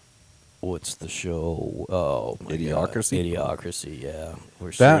of what's the show? Oh, my Idiocracy? God. Idiocracy. Yeah, we're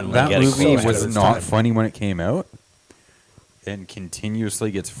That certainly getting movie close. was It's not time. funny when it came out, and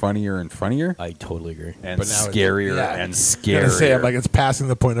continuously gets funnier and funnier, I totally agree. and But now it's- scarier yeah. and I scarier. gotta say, I'm like, it's passing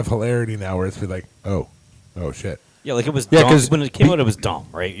the point of hilarity now, where it's be like, oh shit. Yeah, like it was Yeah, dumb. 'cause when it came out, it was dumb,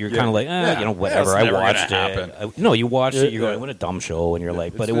 right? You're Yeah. kind of like, Yeah. whatever. Yeah, I it's never watched gonna it. happen. No, you watched it. You're Yeah. going, what a dumb show, and you're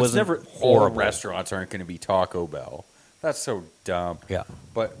like, but it It's wasn't never all horrible. restaurants aren't going to be Taco Bell. That's so dumb. Yeah.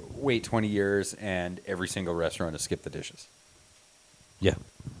 But wait 20 years and every single restaurant has skip the dishes. Yeah,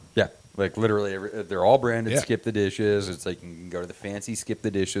 Yeah. Like literally, they're all branded Yeah. skip the dishes. It's like you can go to the fancy skip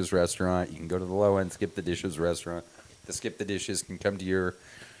the dishes restaurant. You can go to the low end skip the dishes restaurant. The skip the dishes can come to your.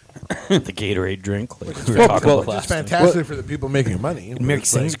 the Gatorade drink, like we were Well, talking about it's last time. fantastic for the people making money. It makes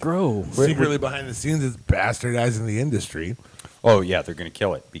It's like, things grow. secretly behind the scenes, it's bastardizing the industry. Oh yeah, they're going to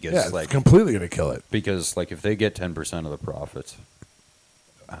kill it because Yeah, it's completely going to kill it. because like if they get 10% of the profits,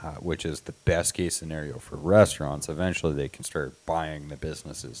 which is the best case scenario for restaurants, eventually they can start buying the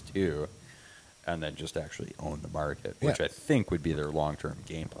businesses too, and then just actually own the market, which Yeah. I think would be their long-term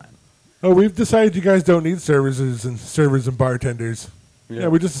game plan. Oh, we've decided you guys don't need servers and bartenders. Yeah,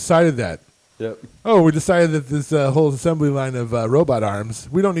 we just decided that. Yep. Oh, we decided that this whole assembly line of robot arms,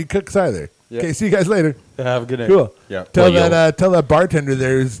 we don't need cooks either. Yeah. Okay, see you guys later. Have a good night. Cool. Yeah. Tell Well, tell that bartender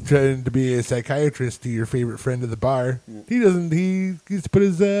there who's trying to be a psychiatrist to your favorite friend at the bar. He doesn't. He needs to put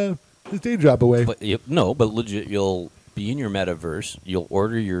his day job away. But but legit, you'll be in your metaverse. You'll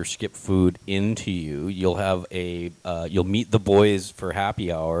order your skip food into you. You'll have you'll meet the boys for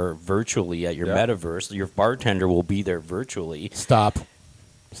happy hour virtually at your Yeah. metaverse. Your bartender will be there virtually. Stop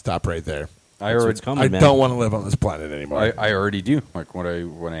right there. I That's already, what's coming, I man. don't want to live on this planet anymore. I already do. Like when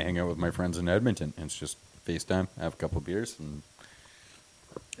I hang out with my friends in Edmonton, it's just FaceTime, have a couple beers, and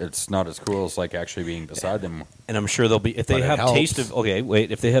it's not as cool as like actually being beside them. And I'm sure they'll be if they But it have helps.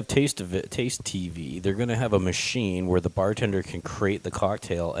 if they have taste TV, they're going to have a machine where the bartender can create the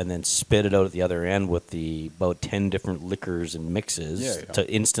cocktail and then spit it out at the other end with about 10 different liquors and mixes Yeah, yeah.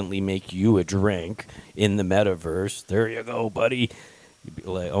 to instantly make you a drink in the metaverse. There you go, buddy. You'd be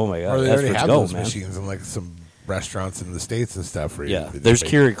like, oh my god, or they that's already where have to go, those man. machines in like some restaurants in the States and stuff. Where Yeah, you there's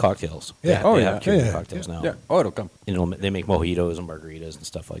make- Keurig cocktails. Yeah. Oh, They yeah. have Keurig Yeah. cocktails now. Yeah. Oh, it'll come. And they make mojitos and margaritas and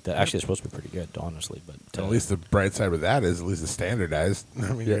stuff like that. Actually, it's supposed to be pretty good, honestly. But At least the bright side with that is at least it's standardized.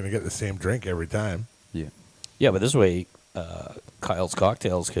 I mean, you're Yeah. going to get the same drink every time. Yeah. yeah, but this way, Kyle's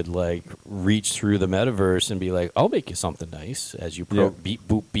Cocktails could like reach through the metaverse and be like, "I'll make you something nice." As you Yeah. beat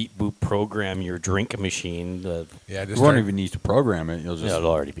boop program your drink machine. Yeah, You just won't start, even need to program it. You'll just It'll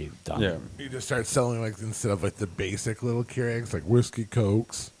already be done. yeah. you just start selling like instead of like the basic little Keurigs, like whiskey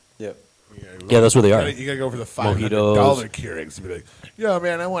cokes. Yep. Yeah, that's what they are. You gotta go for the $500 Mojitos. Keurigs and be like, "Yo,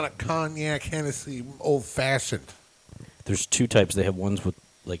 man, I want a cognac Hennessy old fashioned." There's two types. They have ones with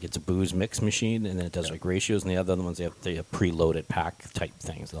like it's a booze mix machine, and then it does like ratios, and the other ones they have preloaded pack type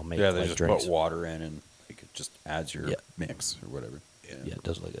things. They'll make Yeah, they like just drinks. put water in and it just adds your Yeah. mix or whatever. Yeah, it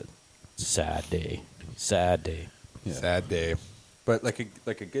does like a sad day. Sad day. Yeah. Sad day. But like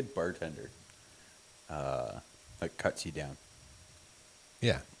a good bartender, like cuts you down.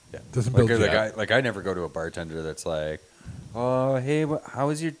 Yeah, Yeah. doesn't like, build you up. I never go to a bartender that's like, oh hey, how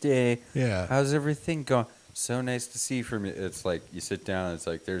was your day? Yeah. How's everything going? So nice to see from you. It's like you sit down. And it's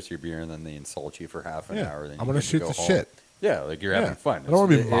like there's your beer, and then they insult you for half an Yeah. hour. Then I'm you gonna get to shoot go the home. shit. Yeah, like you're having fun. I don't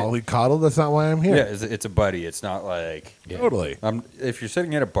want to be It's- mollycoddled. That's not why I'm here. Yeah, it's a buddy. It's not like Totally. if you're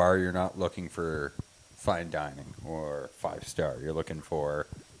sitting at a bar, you're not looking for fine dining or 5-star. You're looking for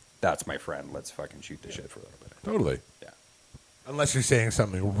that's my friend. Let's fucking shoot the shit for a little bit. Totally. Yeah. Unless you're saying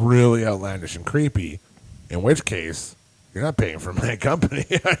something really outlandish and creepy, in which case you're not paying for my company.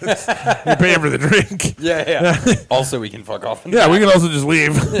 You're paying for the drink. Yeah. Also, we can fuck off. Yeah, we can also just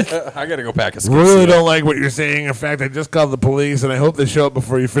leave. I gotta go pack a Really Scorsese. don't like what you're saying. In fact, I just called the police, and I hope they show up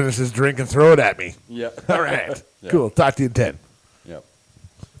before you finish this drink and throw it at me. Yeah. All right. Yeah. Cool. Talk to you in 10. Yep.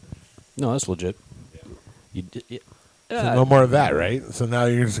 No, that's legit. So no more of that, right? So now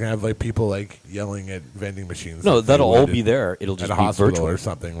you're just going to have like people like yelling at vending machines. No, like they that'll all would be there. It'll at just a be hospital virtual. or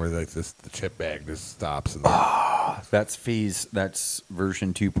something where like the chip bag just stops. And That's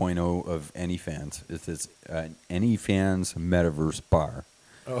version 2.0 of AnyFans. It's this AnyFans metaverse bar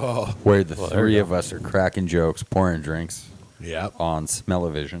where the three of us are cracking jokes, pouring drinks yeah. on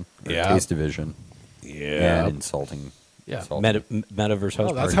smell-o-vision, or Yeah. taste-o-vision, Yeah. and insulting. Yeah, insulting. metaverse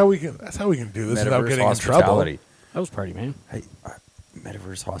house Oh, that's party. how we can. That's how we can do this without Metaverse getting in trouble. hospitality. House party, man. Hey,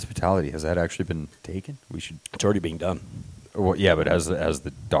 metaverse hospitality, has that actually been taken? We should. It's already being done. Well, yeah, but has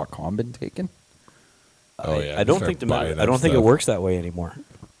the .com been taken? Oh yeah. I don't Start think buying I don't that think it stuff. works that way anymore.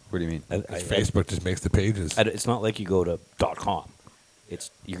 What do you mean? Facebook just makes the pages. It's not like you go to .com.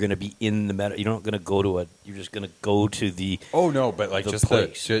 You're going to be in the meta. You're not going to go to you're just going to go to the. Oh no, but like The just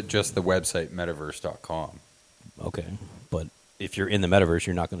place. just the website metaverse.com. Okay, but if you're in the metaverse,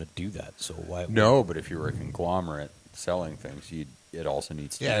 you're not going to do that. So why? No, but if you were a conglomerate selling things, it also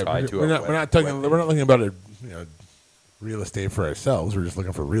needs to Yeah, be tied to we're a not. web- We're not talking. web We're not looking about a real estate for ourselves. We're just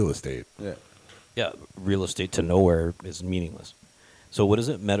looking for real estate. Yeah. Yeah, real estate to nowhere is meaningless. So what is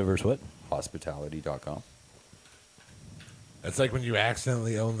it? Metaverse what? Hospitality.com. That's like when you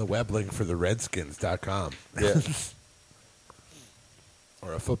accidentally own the web link for the Redskins.com. Yeah.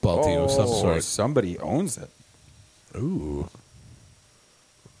 Or a football team of some sort. Somebody owns it. Ooh.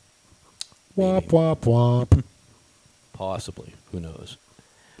 Maybe. Womp, womp, womp. Possibly. Who knows?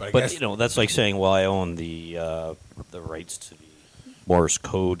 But I But guess that's like saying, well, I own the rights to the Morse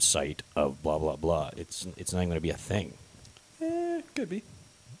code site of blah blah blah. It's not going to be a thing. Could be.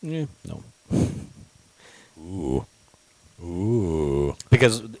 Yeah, no. Ooh.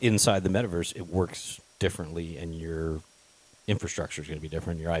 Because inside the metaverse, it works differently, and your infrastructure is going to be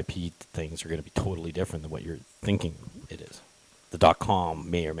different. Your IP things are going to be totally different than what you're thinking it is. The .com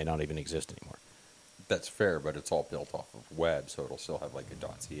may or may not even exist anymore. That's fair, but it's all built off of web, so it'll still have like a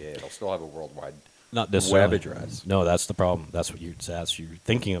 .ca. It'll still have a worldwide Not necessarily. web address. No, that's the problem. That's what you're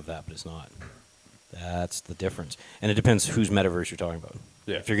thinking of that, but it's not. That's the difference. And it depends whose metaverse you're talking about.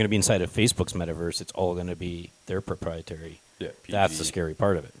 Yeah. If you're going to be inside of Facebook's metaverse, it's all going to be their proprietary. Yeah, That's PG. the scary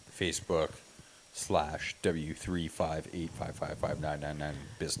part of it. Facebook /W358555599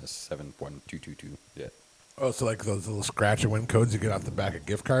 business 71222. Yeah. Oh, so like those little scratch and win codes you get off the back of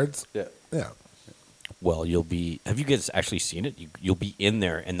gift cards? Yeah. Yeah. Well, you'll be. Have you guys actually seen it? You'll be in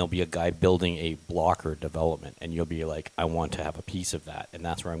there, and there'll be a guy building a blocker development, and you'll be like, "I want to have a piece of that," and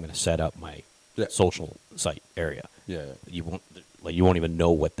that's where I'm going to set up my social site area. Yeah. You won't even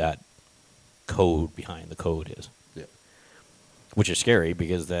know what that code behind the code is, Yeah. which is scary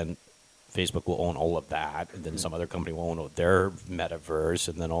because then Facebook will own all of that, and then some other company will own their metaverse,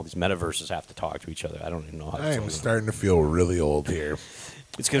 and then all these metaverses have to talk to each other. I don't even know how. I am starting to feel really old here.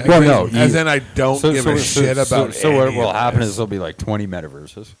 It's gonna Well, be no, As in, I don't give a shit about So what any will of happen this. is there'll be like 20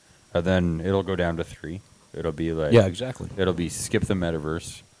 metaverses, and then it'll go down to 3. It'll be like Yeah, exactly. It'll be skip the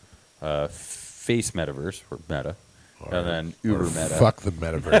metaverse, face metaverse or meta, and then Uber meta. Fuck the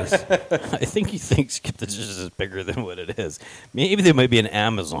metaverse. I think he thinks Skip the Dishes is bigger than what it is. Maybe there might be an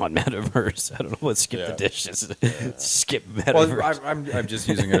Amazon metaverse. I don't know what Skip the Dishes is. Skip metaverse. Well, I'm just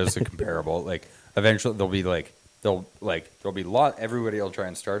using it as a comparable. Like eventually there'll be everybody will try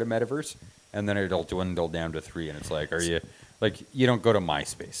and start a metaverse, and then it'll dwindle down to 3, and it's like, are you like you don't go to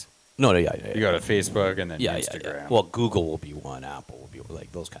MySpace. No, yeah. You go to Facebook and then yeah, Instagram. yeah. Well, Google will be one. Apple will be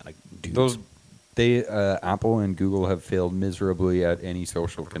like those kind of dudes. Apple and Google have failed miserably at any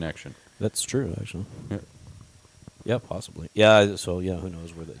social connection. That's true, actually. Yeah. Yeah, possibly. Yeah, so yeah, who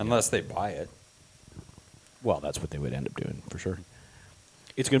knows where Unless they buy it. Well, that's what they would end up doing for sure.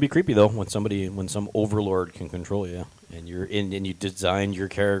 It's going to be creepy though when some overlord can control you, and you're in and you design your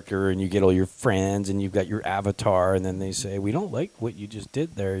character and you get all your friends and you've got your avatar, and then they say we don't like what you just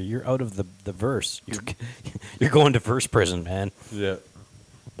did there. You're out of the verse. You're going to verse prison, man. Yeah.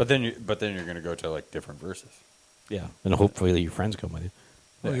 But then you're going to go to like different verses. Yeah, and hopefully your friends come with you.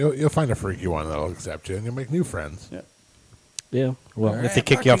 Well, you'll find a freaky one that'll accept you, and you'll make new friends. Yeah. Yeah. Well, All if they right,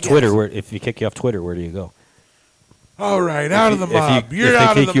 kick you off fucking Twitter, yes. where do you go? All right, out of the If mob. you- You're if they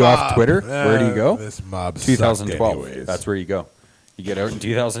out of kick the you mob. off Twitter, where do you go? This mob 2012. sucked anyways. That's where you go. You get out in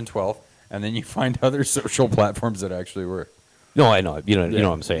 2012, and then you find other social platforms that actually work. No, I know. You know Yeah,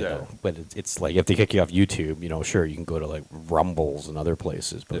 what I'm saying, yeah. though. But it's like if they kick you off YouTube, sure, you can go to like Rumbles and other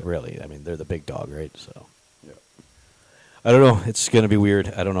places, but Yeah. really, I mean, they're the big dog, right? So Yeah. I don't know. It's going to be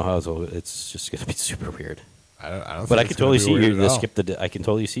weird. I don't know how it's just going to be super weird. I don't But think I it's can gonna totally be see weird you at to all. skip I can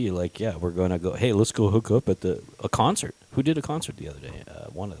totally see you like, yeah, we're going to go. Hey, let's go hook up at a concert. Who did a concert the other day?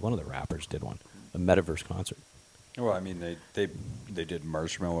 One of the rappers did one, a metaverse concert. Well, I mean, they did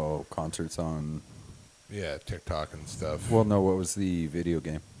marshmallow concerts on. Yeah, TikTok and stuff. Well, no, what was the video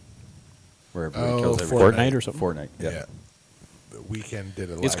game where everybody Oh, kills everybody? Fortnite or something? Fortnite. Yeah. Yeah. The Weekend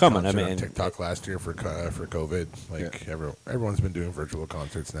did a live It's coming, concert I on mean- TikTok last year for COVID. Like everyone's been doing virtual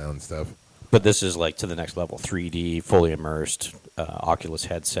concerts now and stuff. But this is like to the next level, 3D, fully immersed, Oculus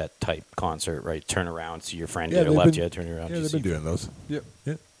headset type concert, right? Turn around, see your friend to your they've left, been- turn around. Yeah, you they've see been doing those. Yep.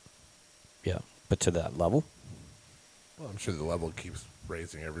 Yeah. Yeah, but to that level. Well, I'm sure the level keeps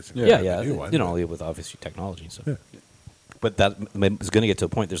raising every single Yeah, time yeah. they do one, You know, but- with obviously technology and stuff. Yeah. But that is going to get to a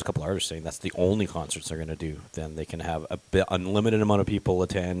point. There's a couple artists saying that's the only concerts they're going to do. Then they can have unlimited amount of people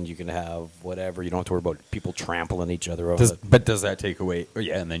attend. You can have whatever. You don't have to worry about people trampling each other over. But does that take away? Oh,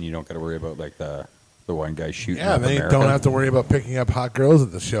 yeah, and then you don't got to worry about like the one guy shooting. Yeah, up they America. don't have to worry about picking up hot girls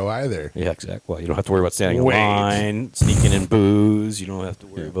at the show either. Yeah, exactly. Well, you don't have to worry about standing in Wait. line, sneaking in booze. You don't have to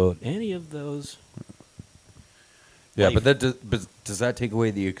worry Yeah. about any of those. Yeah, Like- but does that take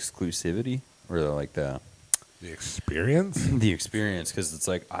away the exclusivity or like the experience? the experience? Because it's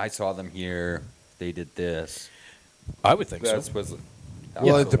like I saw them here, they did this. I would think That so. was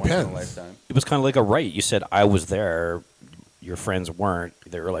Well, a it once in a depends. lifetime. It was kind of like a right. You said I was there. Your friends weren't.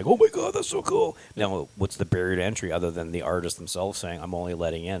 They were like, "Oh my god, that's so cool." Now, what's the barrier to entry other than the artists themselves saying, "I'm only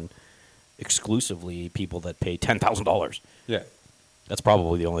letting in exclusively people that pay $10,000." Yeah. That's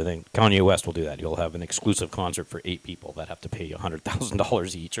probably the only thing. Kanye West will do that. You'll have an exclusive concert for 8 people that have to pay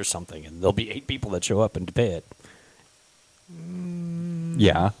 $100,000 each or something, and there'll be 8 people that show up and to pay it.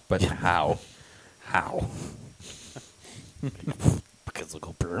 Yeah, but how? How? Because they'll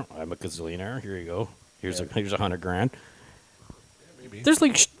go, "Brr, I'm a gazillionaire. Here you go. Here's $100,000." Maybe. There's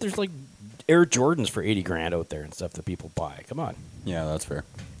like Air Jordans for $80,000 out there and stuff that people buy. Come on. Yeah, that's fair.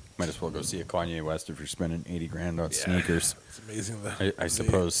 Might as well go see a Kanye West if you're spending $80,000 on sneakers. It's amazing. I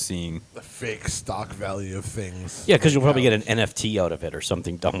suppose seeing the fake stock value of things. Yeah, because you'll probably get an NFT out of it or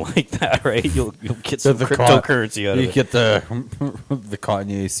something dumb like that, right? You'll get some cryptocurrency out of it. You get the the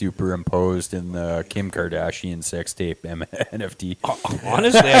Kanye superimposed in the Kim Kardashian sex tape NFT.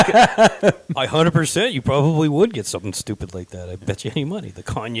 Honestly, I 100% you probably would get something stupid like that. I bet you any money. The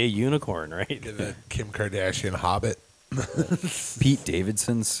Kanye unicorn, right? Get the Kim Kardashian Hobbit. Pete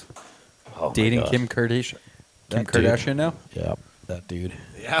Davidson's Oh my dating God. Kim Kardashian. Kim That dude. Kardashian now? Yeah, that dude.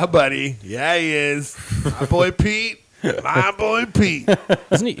 Yeah, buddy. Yeah, he is. My boy Pete. My boy Pete.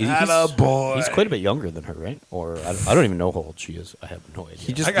 Isn't he? Atta boy. He's quite a bit younger than her, right? Or I don't even know how old she is. I have no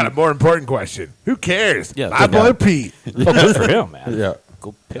idea. I got a more important question. Who cares? Yeah, My good boy guy. Pete. Oh, good for him, man. Yeah.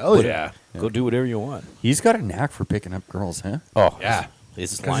 Go pick. Hell yeah. Go do whatever you want. He's got a knack for picking up girls, huh? Oh Yeah.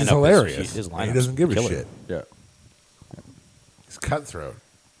 His 'Cause lineup he's hilarious. His And lineup. he doesn't give a shit. Yeah. He's cutthroat.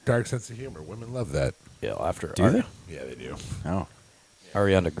 Dark sense of humor. Women love that. Yeah, after Do they? Yeah, they do. Oh.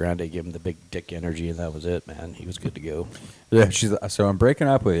 Ariana Grande gave him the big dick energy, and that was it, man. He was good to go. Yeah, so I'm breaking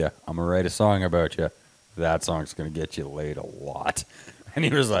up with you. I'm going to write a song about you. That song's going to get you laid a lot. And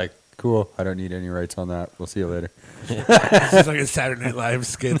he was like, cool. I don't need any rights on that. We'll see you later. It's like a Saturday Night Live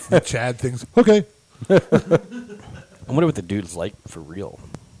skit. The Chad things. Okay. I wonder what the dude's like for real.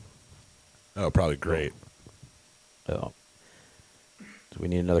 Oh, probably great. Oh. Do we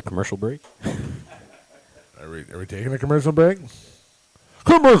need another commercial break? Are we taking a commercial break?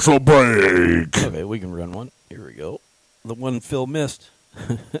 Commercial break. Okay, we can run one. Here we go. The one Phil missed.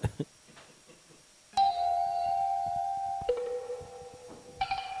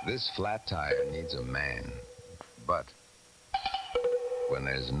 This flat tire needs a man, but when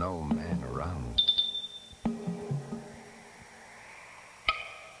there's no man around,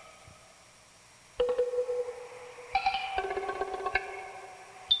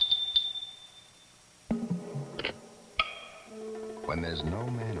 when there's no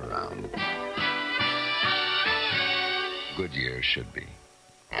man around, Goodyear should be.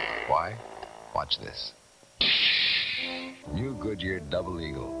 Why? Watch this. New Goodyear Double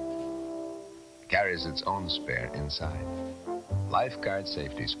Eagle carries its own spare inside. Lifeguard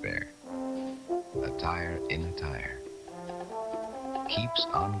safety spare. A tire in a tire. Keeps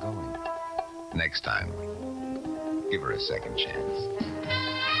on going. Next time, give her a second chance.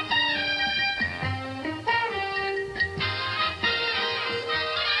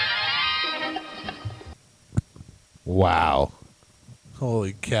 Wow.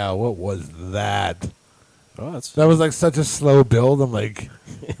 Holy cow, what was that? Oh, that's That was like such a slow build. I'm like,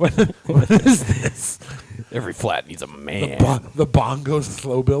 what is this? every flat needs a man. The bongos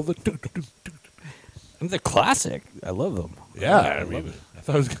slow build. And they're classic. I love them. Yeah, I love mean, it. I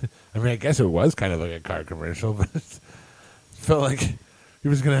thought it was. I mean, I guess it was kind of like a car commercial, but it felt like he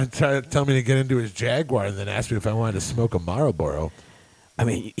was going to try to tell me to get into his Jaguar and then ask me if I wanted to smoke a Marlboro. I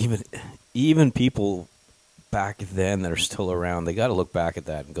mean, even people back then that are still around, they got to look back at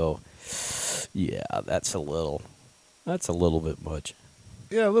that and go, yeah, that's a little bit much.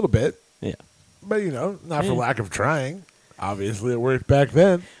 Yeah, a little bit, Yeah. but not for Yeah. lack of trying. Obviously, it worked back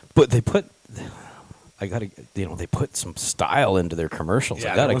then. But they put some style into their commercials. I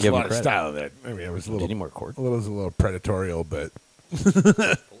Yeah, gotta there was give a them lot credit. of style in it. I mean, it was a little, Any more cord? a little predatorial, but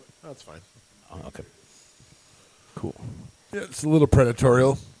that's fine. Oh, okay. Cool. Yeah, it's a little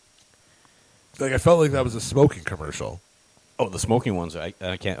predatorial. Like I felt like that was a smoking commercial. Oh, the smoking ones, I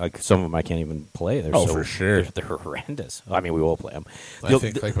can't. Some of them I can't even play. They're Oh, so, for sure. They're horrendous. I mean, we will play them. I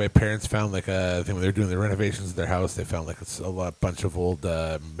think like my parents found like I think when they were doing the renovations of their house, they found like a bunch of old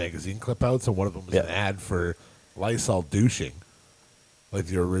magazine clip outs, and one of them was an Yeah. ad for Lysol douching, like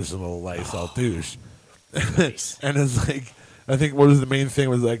the original Lysol douche. Nice. And it's like, I think what was the main thing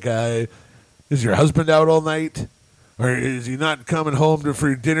was like, is your husband out all night, or is he not coming home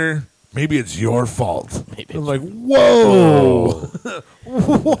for dinner? Maybe it's your fault. Maybe I'm it's- like, whoa,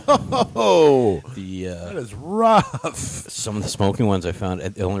 whoa, that The is rough. some of the smoking ones I found.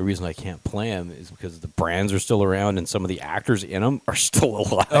 The only reason I can't play them is because the brands are still around and some of the actors in them are still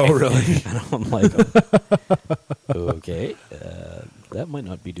alive. Oh, really? And I'm like, okay, that might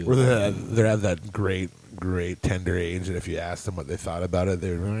not be Where doable. they're at that great tender age, and if you ask them what they thought about it,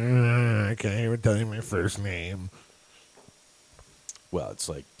 they're I can't even tell you my first name. Well, it's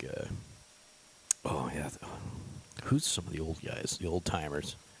like, oh yeah, who's some of the old guys, the old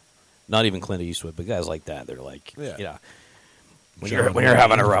timers? Not even Clint Eastwood, but guys like that. They're like, Yeah. when John you're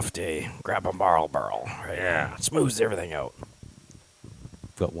having a Wayne. rough day, grab a Marlboro. Right? Yeah. Smooths everything out.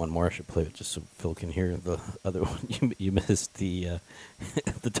 got one more. I should play it just so Phil can hear the other one. You missed the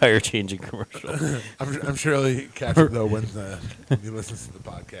the tire changing commercial. I'm sure he'll catch it though when he listens to the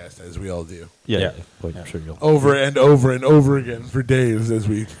podcast, as we all do. Yeah. Well, I'm sure you'll. Over and over and over again for days as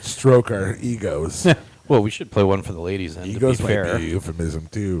we stroke our egos. Well, we should play one for the ladies then. Egos to be might fair, be a euphemism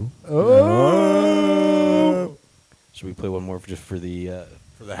too. Oh, should we play one more just for the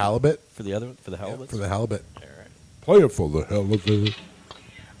for the halibut. for the other for the halibut? For the halibut. All right. Play it for the halibut.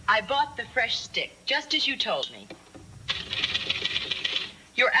 I bought the fresh stick, just as you told me.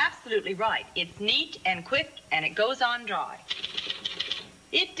 You're absolutely right. It's neat and quick, and it goes on dry.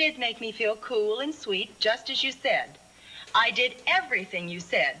 It did make me feel cool and sweet, just as you said. I did everything you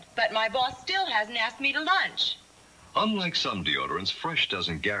said, but my boss still hasn't asked me to lunch. Unlike some deodorants, Fresh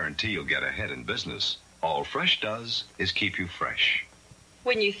doesn't guarantee you'll get ahead in business. All Fresh does is keep you fresh.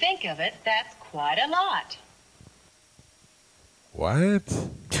 When you think of it, that's quite a lot. What?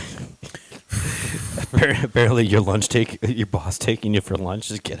 Apparently, your boss taking you for lunch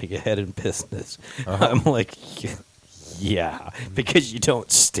is getting ahead in business. I'm like, yeah, because you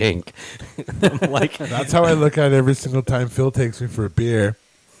don't stink. I'm like, That's how I look at it every single time Phil takes me for a beer.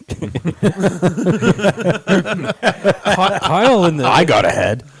 Kyle in the I got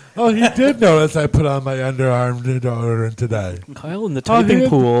ahead. Oh, he did notice I put on my underarm deodorant today. Kyle in the typing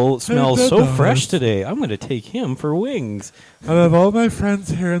pool smells did so notice. fresh today. I'm going to take him for wings. Out of all my friends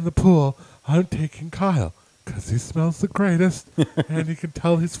here in the pool, I'm taking Kyle because he smells the greatest and you can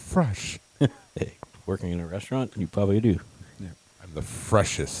tell he's fresh. Hey, working in a restaurant, you probably do. I'm the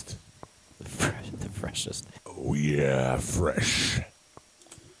freshest. The freshest. Oh, yeah, fresh.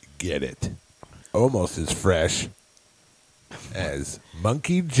 Get it. Almost as fresh as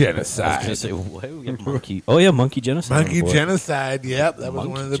Monkey I was Genocide. going to say, why we got monkey? Oh, yeah, monkey genocide. on the Monkey board. Genocide, yep. That was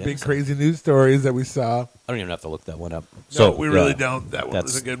Monkey one of the big genocide. crazy news stories that we saw. I don't even have to look that one up. So we really yeah, don't. That one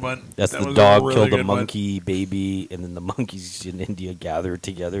was a good one. That's That the was a dog really killed a good one. monkey baby, and then the monkeys in India gathered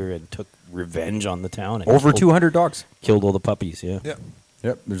together and took revenge on the town. And Over killed- 200 dogs. Killed all the puppies, yeah. Yep.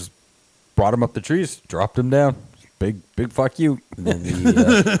 Yep. There's brought them up the trees, dropped them down. Big fuck you. And then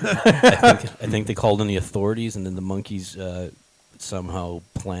I think they called in the authorities, and then the monkeys somehow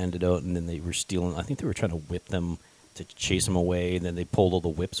planned it out, and then they were stealing. I think they were trying to whip them to chase them away, and then they pulled all the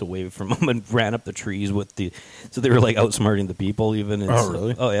whips away from them and ran up the trees with the. So they were like outsmarting the people, even. It's,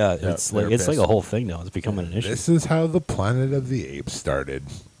 really? Oh yeah, Yeah, it's they like were it's like a pissed. whole thing now. It's becoming an issue. This is how the Planet of the Apes started.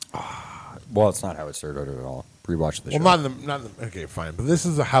 Well, it's not how it started at all. Rewatch the show. Well, not the. Okay, fine. But this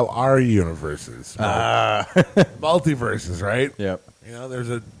is how our universe is. Multiverses, right? Yep. You know, there's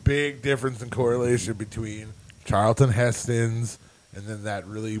a big difference in correlation between Charlton Heston's and then that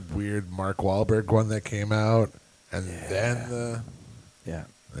really weird Mark Wahlberg one that came out, and then the Yeah.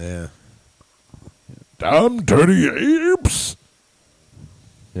 Damn Dirty Apes.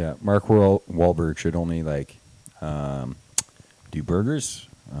 Yeah. Mark Wahlberg should only do burgers,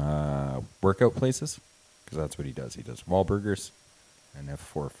 workout places, because that's what he does. He does Wahlburgers and have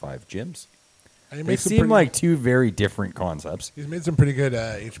 4 or 5 gyms. And he They makes some seem pretty- like two very different concepts. he's made some pretty good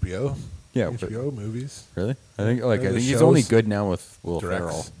HBO. Yeah, HBO movies. Really? I think the he's shows, only good now with Will Directs.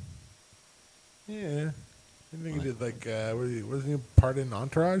 Ferrell. Yeah, I think he did wasn't he part in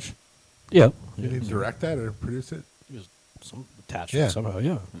Entourage? Yeah, Did he direct that or produce it? He was some attached Yeah. somehow.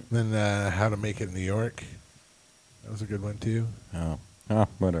 Yeah. Then How to Make It in New York. That was a good one too. Oh,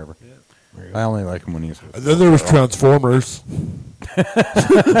 whatever. There you I go. only like him when he's. And then there was Transformers.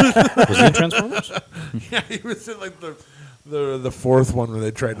 Was he in Transformers? Yeah, he was in like the fourth one where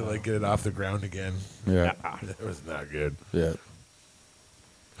they tried to get it off the ground again. Yeah. It was not good. Yeah.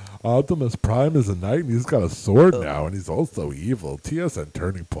 Optimus Prime is a knight and he's got a sword now and he's also evil. TSN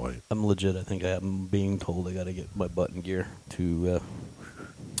Turning Point. I'm legit. I think I'm being told I got to get my butt in gear to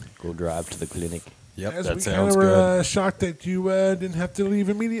go drive to the clinic. Yep. Yes, that we sounds were good. shocked that you didn't have to leave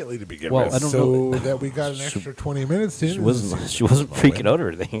immediately to begin Well, with. I don't so know. that we got an extra 20 minutes in. She wasn't freaking out or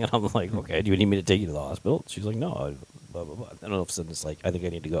anything. And I'm like, okay, do you need me to take you to the hospital? She's like, no. Blah blah blah. And all of a sudden it's like, I think I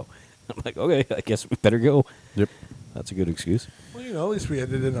need to go. I'm like, okay, I guess we better go. Yep. That's a good excuse. Well, at least we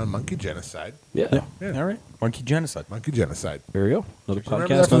ended it on Monkey Genocide. Yeah. Yeah. All right. Monkey genocide. Monkey Genocide. There we go. Another Remember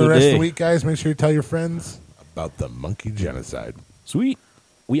that podcast, for the another rest day. of the week, guys. Make sure you tell your friends about the Monkey Genocide. Sweet.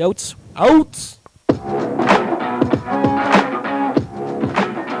 We outs. Out!